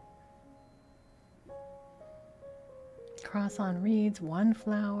 Cross on reeds, one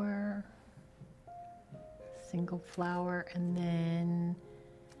flower. Single flower, and then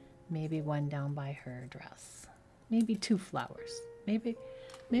maybe one down by her dress. Maybe two flowers. Maybe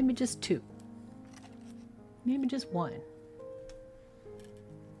just two. Maybe just one.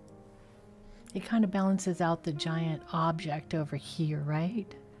 It kind of balances out the giant object over here,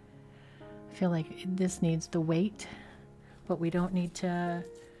 right? I feel like this needs the weight, but we don't need to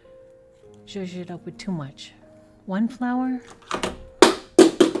zhuzh it up with too much. One flower.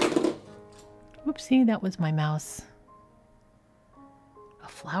 Whoopsie, that was my mouse. A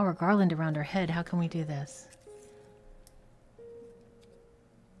flower garland around her head. How can we do this?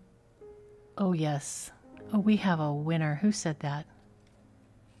 Oh, yes. Oh, we have a winner. Who said that?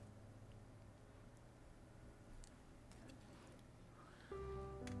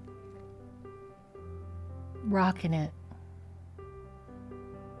 Rocking it.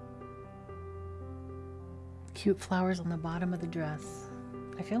 Cute flowers on the bottom of the dress.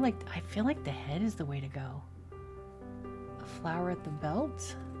 I feel like the head is the way to go. A flower at the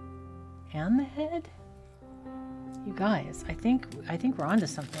belt and the head. You guys, I think we're onto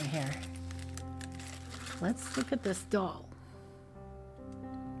something here. Let's look at this doll.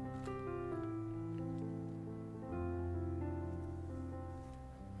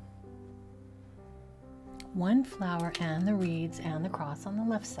 One flower and the reeds and the cross on the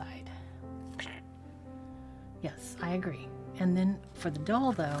left side. Yes, I agree. And then for the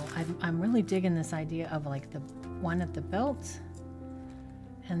doll, though, I'm really digging this idea of like the one at the belt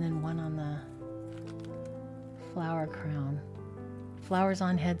and then one on the flower crown. Flowers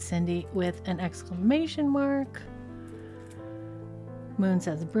on head, Cindy, with an exclamation mark. Moon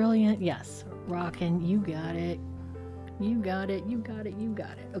says, brilliant. Yes, rockin'. You got it. You got it. You got it. You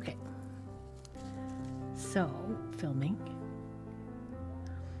got it. Okay. So, filming.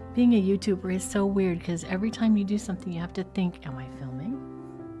 Being a YouTuber is so weird because every time you do something, you have to think, am I filming?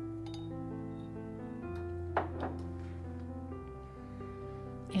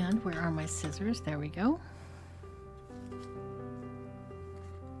 And where are my scissors? There we go.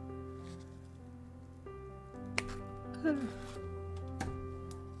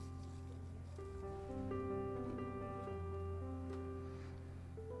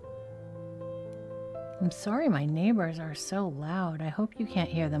 I'm sorry my neighbors are so loud. I hope you can't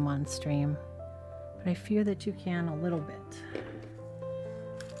hear them on stream, but I fear that you can a little bit.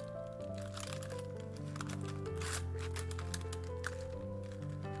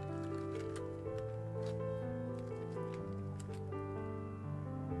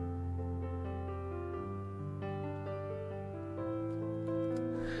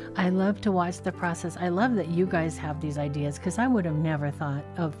 I love to watch the process. I love that you guys have these ideas because I would have never thought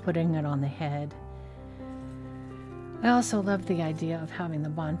of putting it on the head. I also love the idea of having the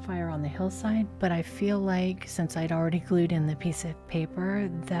bonfire on the hillside, but I feel like since I'd already glued in the piece of paper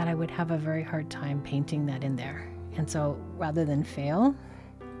that I would have a very hard time painting that in there. And so rather than fail,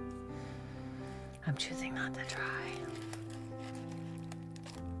 I'm choosing not to try.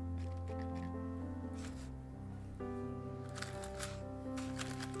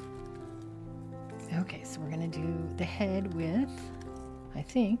 Okay, so we're gonna do the head with, I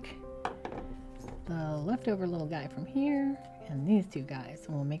think, the leftover little guy from here and these two guys,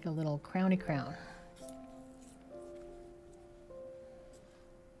 and we'll make a little crowny crown.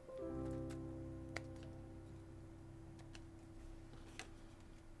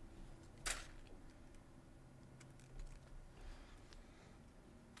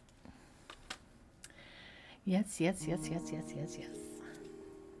 Yes, yes, yes, yes, yes, yes, yes.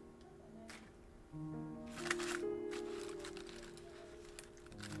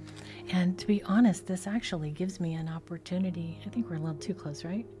 And to be honest, this actually gives me an opportunity. I think we're a little too close,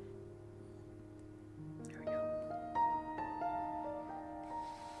 right? There we go.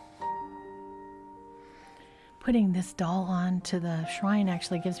 Putting this doll on to the shrine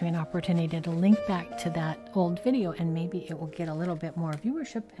actually gives me an opportunity to link back to that old video, and maybe it will get a little bit more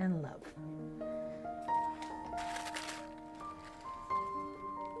viewership and love.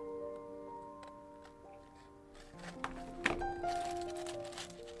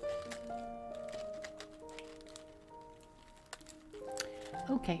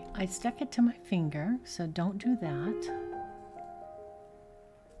 Okay, I stuck it to my finger, so don't do that.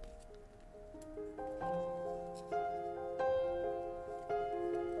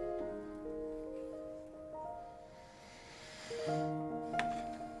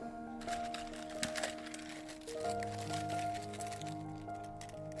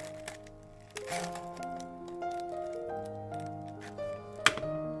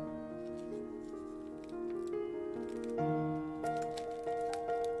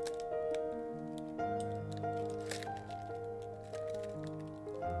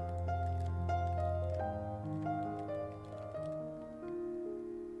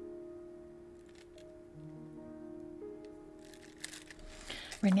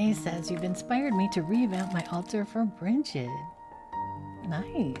 Renee says, you've inspired me to revamp my altar for Brigid.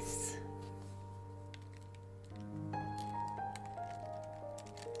 Nice.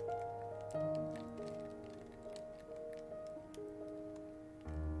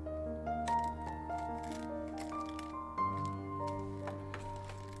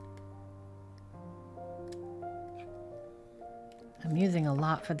 I'm using a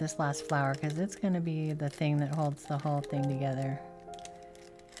lot for this last flower because it's going to be the thing that holds the whole thing together.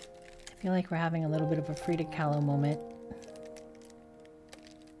 I feel like we're having a little bit of a Frida Kahlo moment.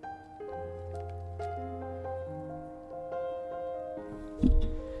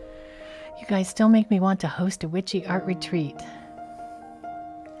 You guys still make me want to host a witchy art retreat.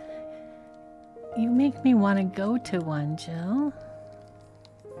 You make me want to go to one, Jill.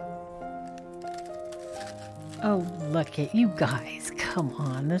 Oh, look at you guys. Come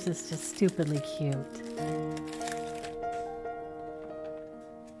on, this is just stupidly cute.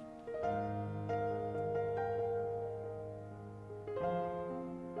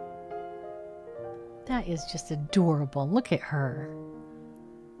 That is just adorable. Look at her.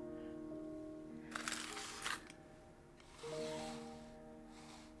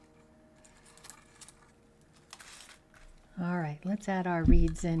 All right, let's add our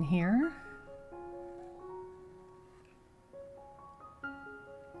reeds in here.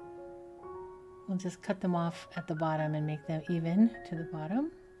 We'll just cut them off at the bottom and make them even to the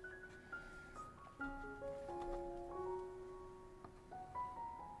bottom.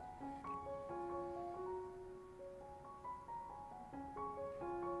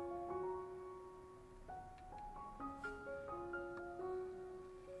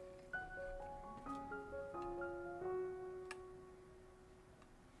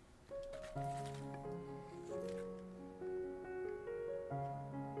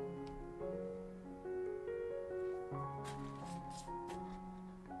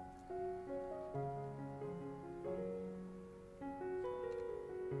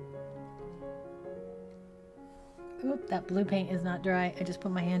 Oop, that blue paint is not dry. I just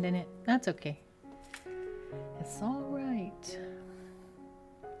put my hand in it. That's okay. It's all right.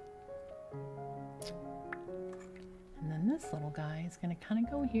 And then this little guy is going to kind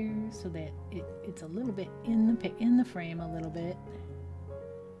of go here so that it's a little bit in the frame a little bit.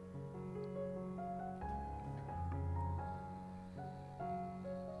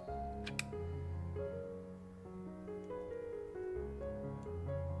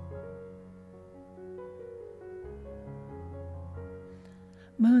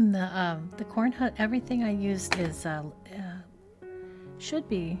 Moon, the corn hut, everything I used is should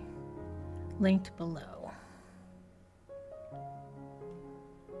be linked below.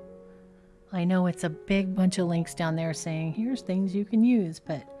 I know it's a big bunch of links down there saying here's things you can use,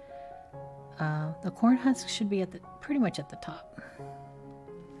 but the corn husk should be at pretty much at the top.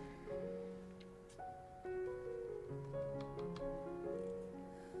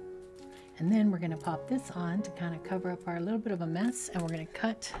 And then we're going to pop this on to kind of cover up our little bit of a mess, and we're going to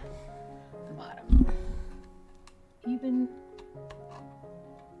cut the bottom even.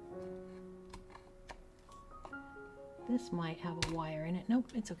 This might have a wire in it.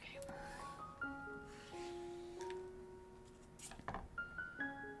 Nope, it's okay.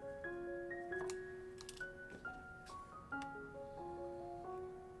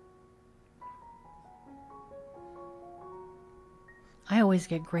 I always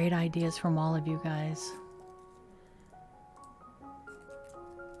get great ideas from all of you guys.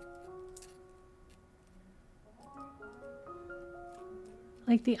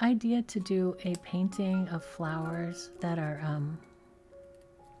 Like the idea to do a painting of flowers that are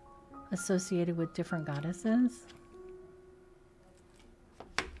associated with different goddesses.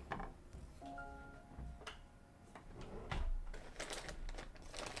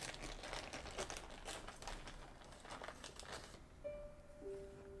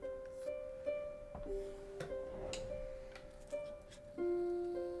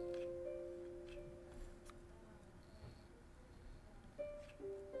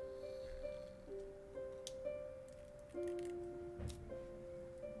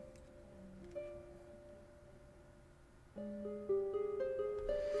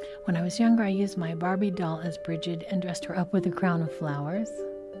 When I was younger, I used my Barbie doll as Brigid and dressed her up with a crown of flowers.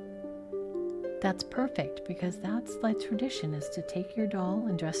 That's perfect, because that's the tradition, is to take your doll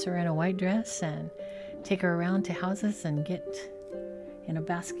and dress her in a white dress and take her around to houses and get in a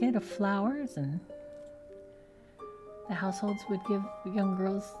basket of flowers, and the households would give young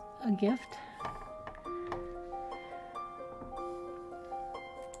girls a gift.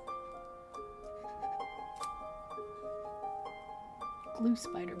 Glue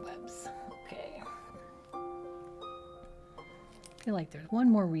spider webs. Okay. I feel like there's one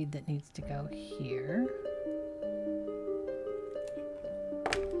more reed that needs to go here.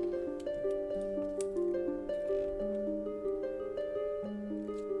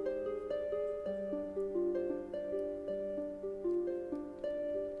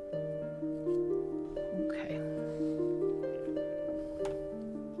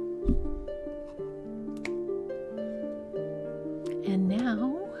 And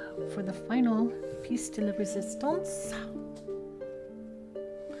now for the final piece de la resistance.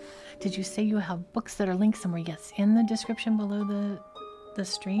 Did you say you have books that are linked somewhere? Yes, in the description below the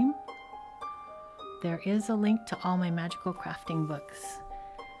stream, there is a link to all my magical crafting books.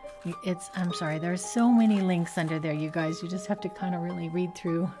 I'm sorry, there's so many links under there, you guys. You just have to kind of really read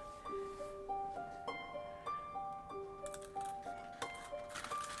through.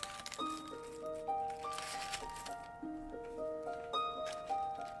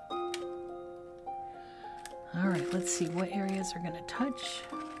 All right, let's see what areas are going to touch.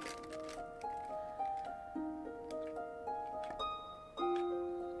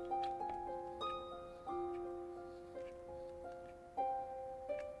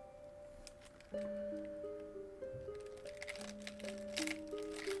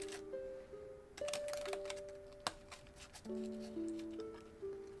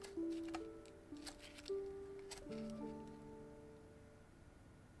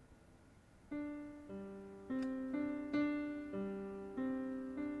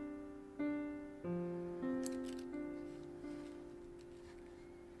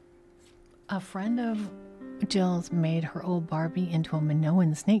 A friend of Jill's made her old Barbie into a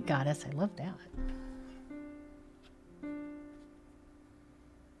Minoan snake goddess. I love that.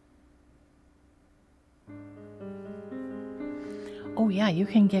 Oh yeah, you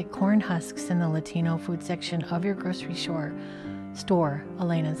can get corn husks in the Latino food section of your grocery store.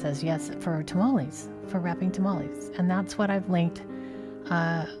 Elena says yes, for tamales, for wrapping tamales. And that's what I've linked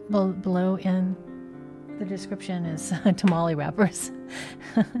below in the description is tamale wrappers.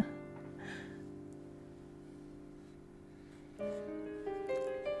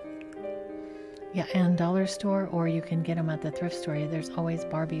 Yeah, and dollar store, or you can get them at the thrift store. There's always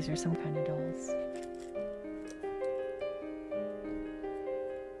Barbies or some kind of dolls.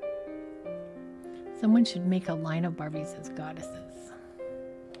 Someone should make a line of Barbies as goddesses.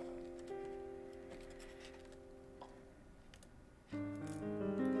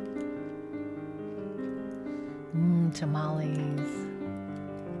 Tamales.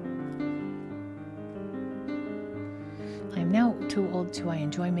 I'm now too old to. I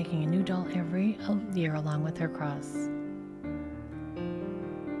enjoy making a new doll every year along with her cross.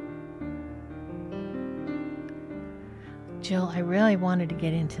 Jill, I really wanted to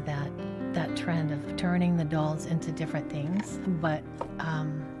get into that trend of turning the dolls into different things, but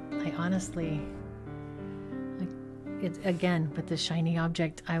I honestly, again with the shiny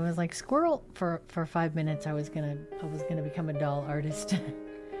object, I was like squirrel for 5 minutes. I was gonna become a doll artist.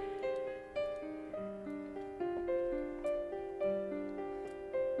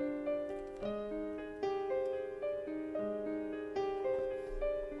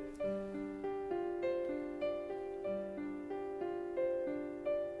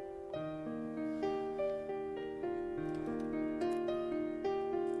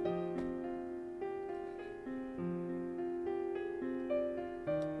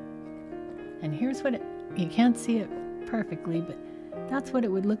 And here's what you can't see it perfectly, but that's what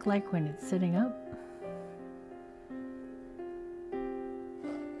it would look like when it's sitting up.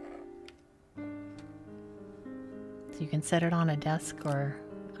 So you can set it on a desk or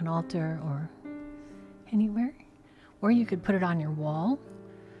an altar or anywhere. Or you could put it on your wall,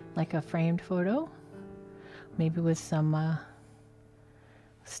 like a framed photo, maybe with some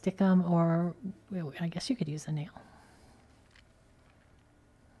stickum, or I guess you could use a nail.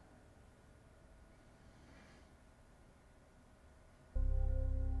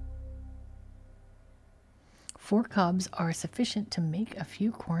 4 cobs are sufficient to make a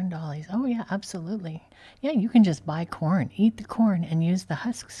few corn dollies. Oh yeah, absolutely. Yeah, you can just buy corn, eat the corn, and use the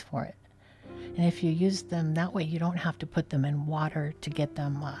husks for it. And if you use them that way, you don't have to put them in water to get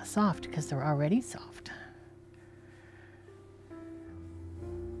them soft, because they're already soft.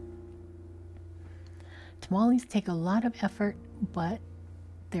 Tamales take a lot of effort, but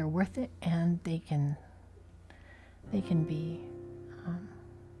they're worth it, and they can be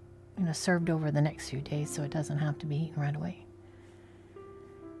served over the next few days, so it doesn't have to be eaten right away.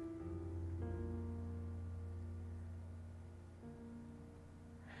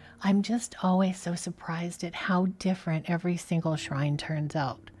 I'm just always so surprised at how different every single shrine turns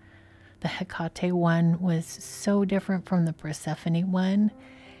out. The Hecate one was so different from the Persephone one,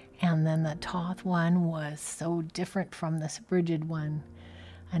 and then the Thoth one was so different from this Brigid one.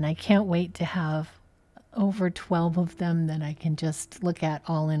 And I can't wait to have over 12 of them that I can just look at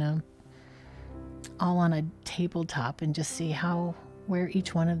all on a tabletop and just see where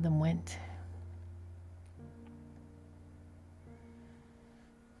each one of them went.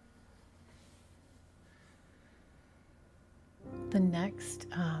 The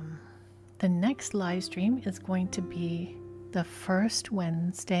next live stream is going to be the first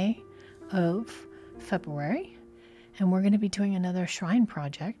Wednesday of February, and we're going to be doing another shrine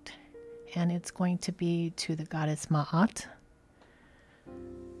project, and it's going to be to the goddess Ma'at.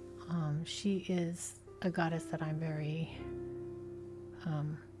 She is a goddess that I'm very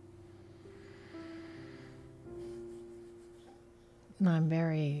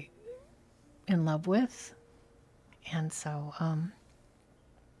in love with, and so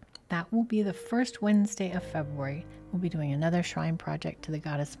that will be the first Wednesday of February. We'll be doing another shrine project to the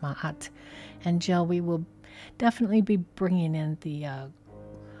goddess Ma'at. And Jill, we will definitely be bringing in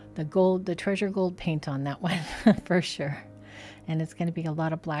the treasure gold paint on that one for sure. And it's going to be a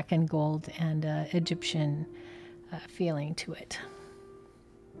lot of black and gold and Egyptian feeling to it.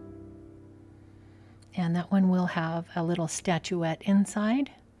 And that one will have a little statuette inside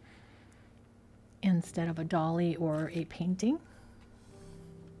instead of a dolly or a painting.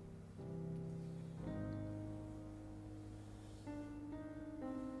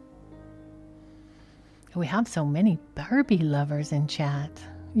 We have so many Barbie lovers in chat.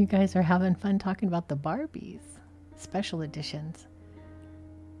 You guys are having fun talking about the Barbies. Special editions.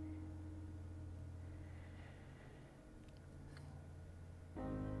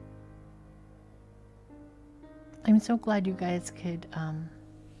 I'm so glad you guys could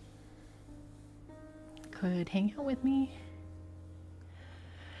hang out with me.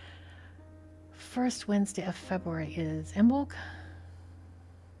 First Wednesday of February is Imbolc.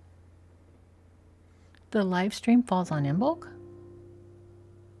 The live stream falls on Imbolc.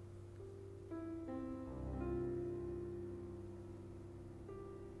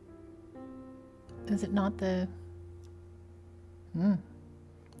 Is it not the 3rd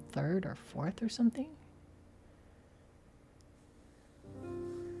 3rd or 4th or something.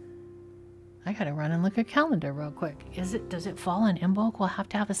 I gotta run and look at calendar real quick. Does it fall on Imbolc? We'll have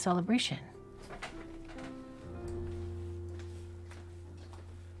to have a celebration.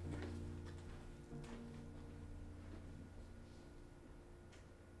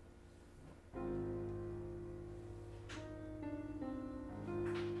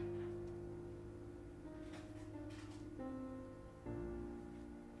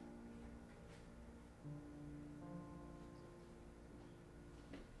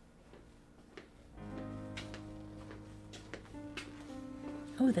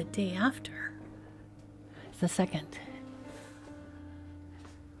 Oh, the day after. It's the 2nd.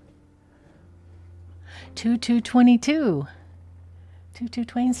 2222. 22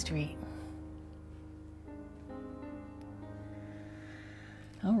 Twain Street.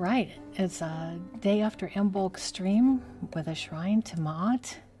 All right. It's a day after Imbolc stream with a shrine to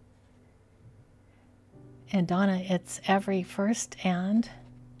Ma'at. And Donna, it's every 1st and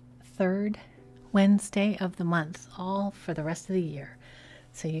 3rd Wednesday of the month, all for the rest of the year.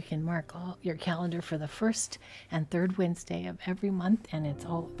 So you can mark all your calendar for the 1st and 3rd Wednesday of every month, and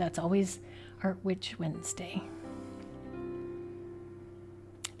that's always Art Witch Wednesday.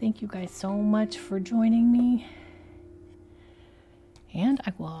 Thank you guys so much for joining me, and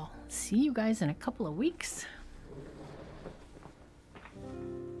I will see you guys in a couple of weeks.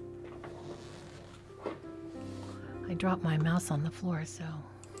 I dropped my mouse on the floor, so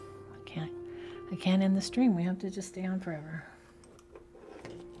I can't end the stream. We have to just stay on forever.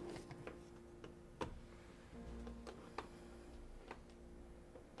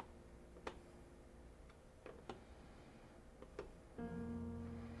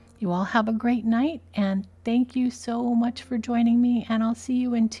 You all have a great night, and thank you so much for joining me, and I'll see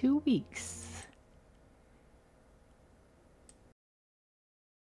you in 2 weeks.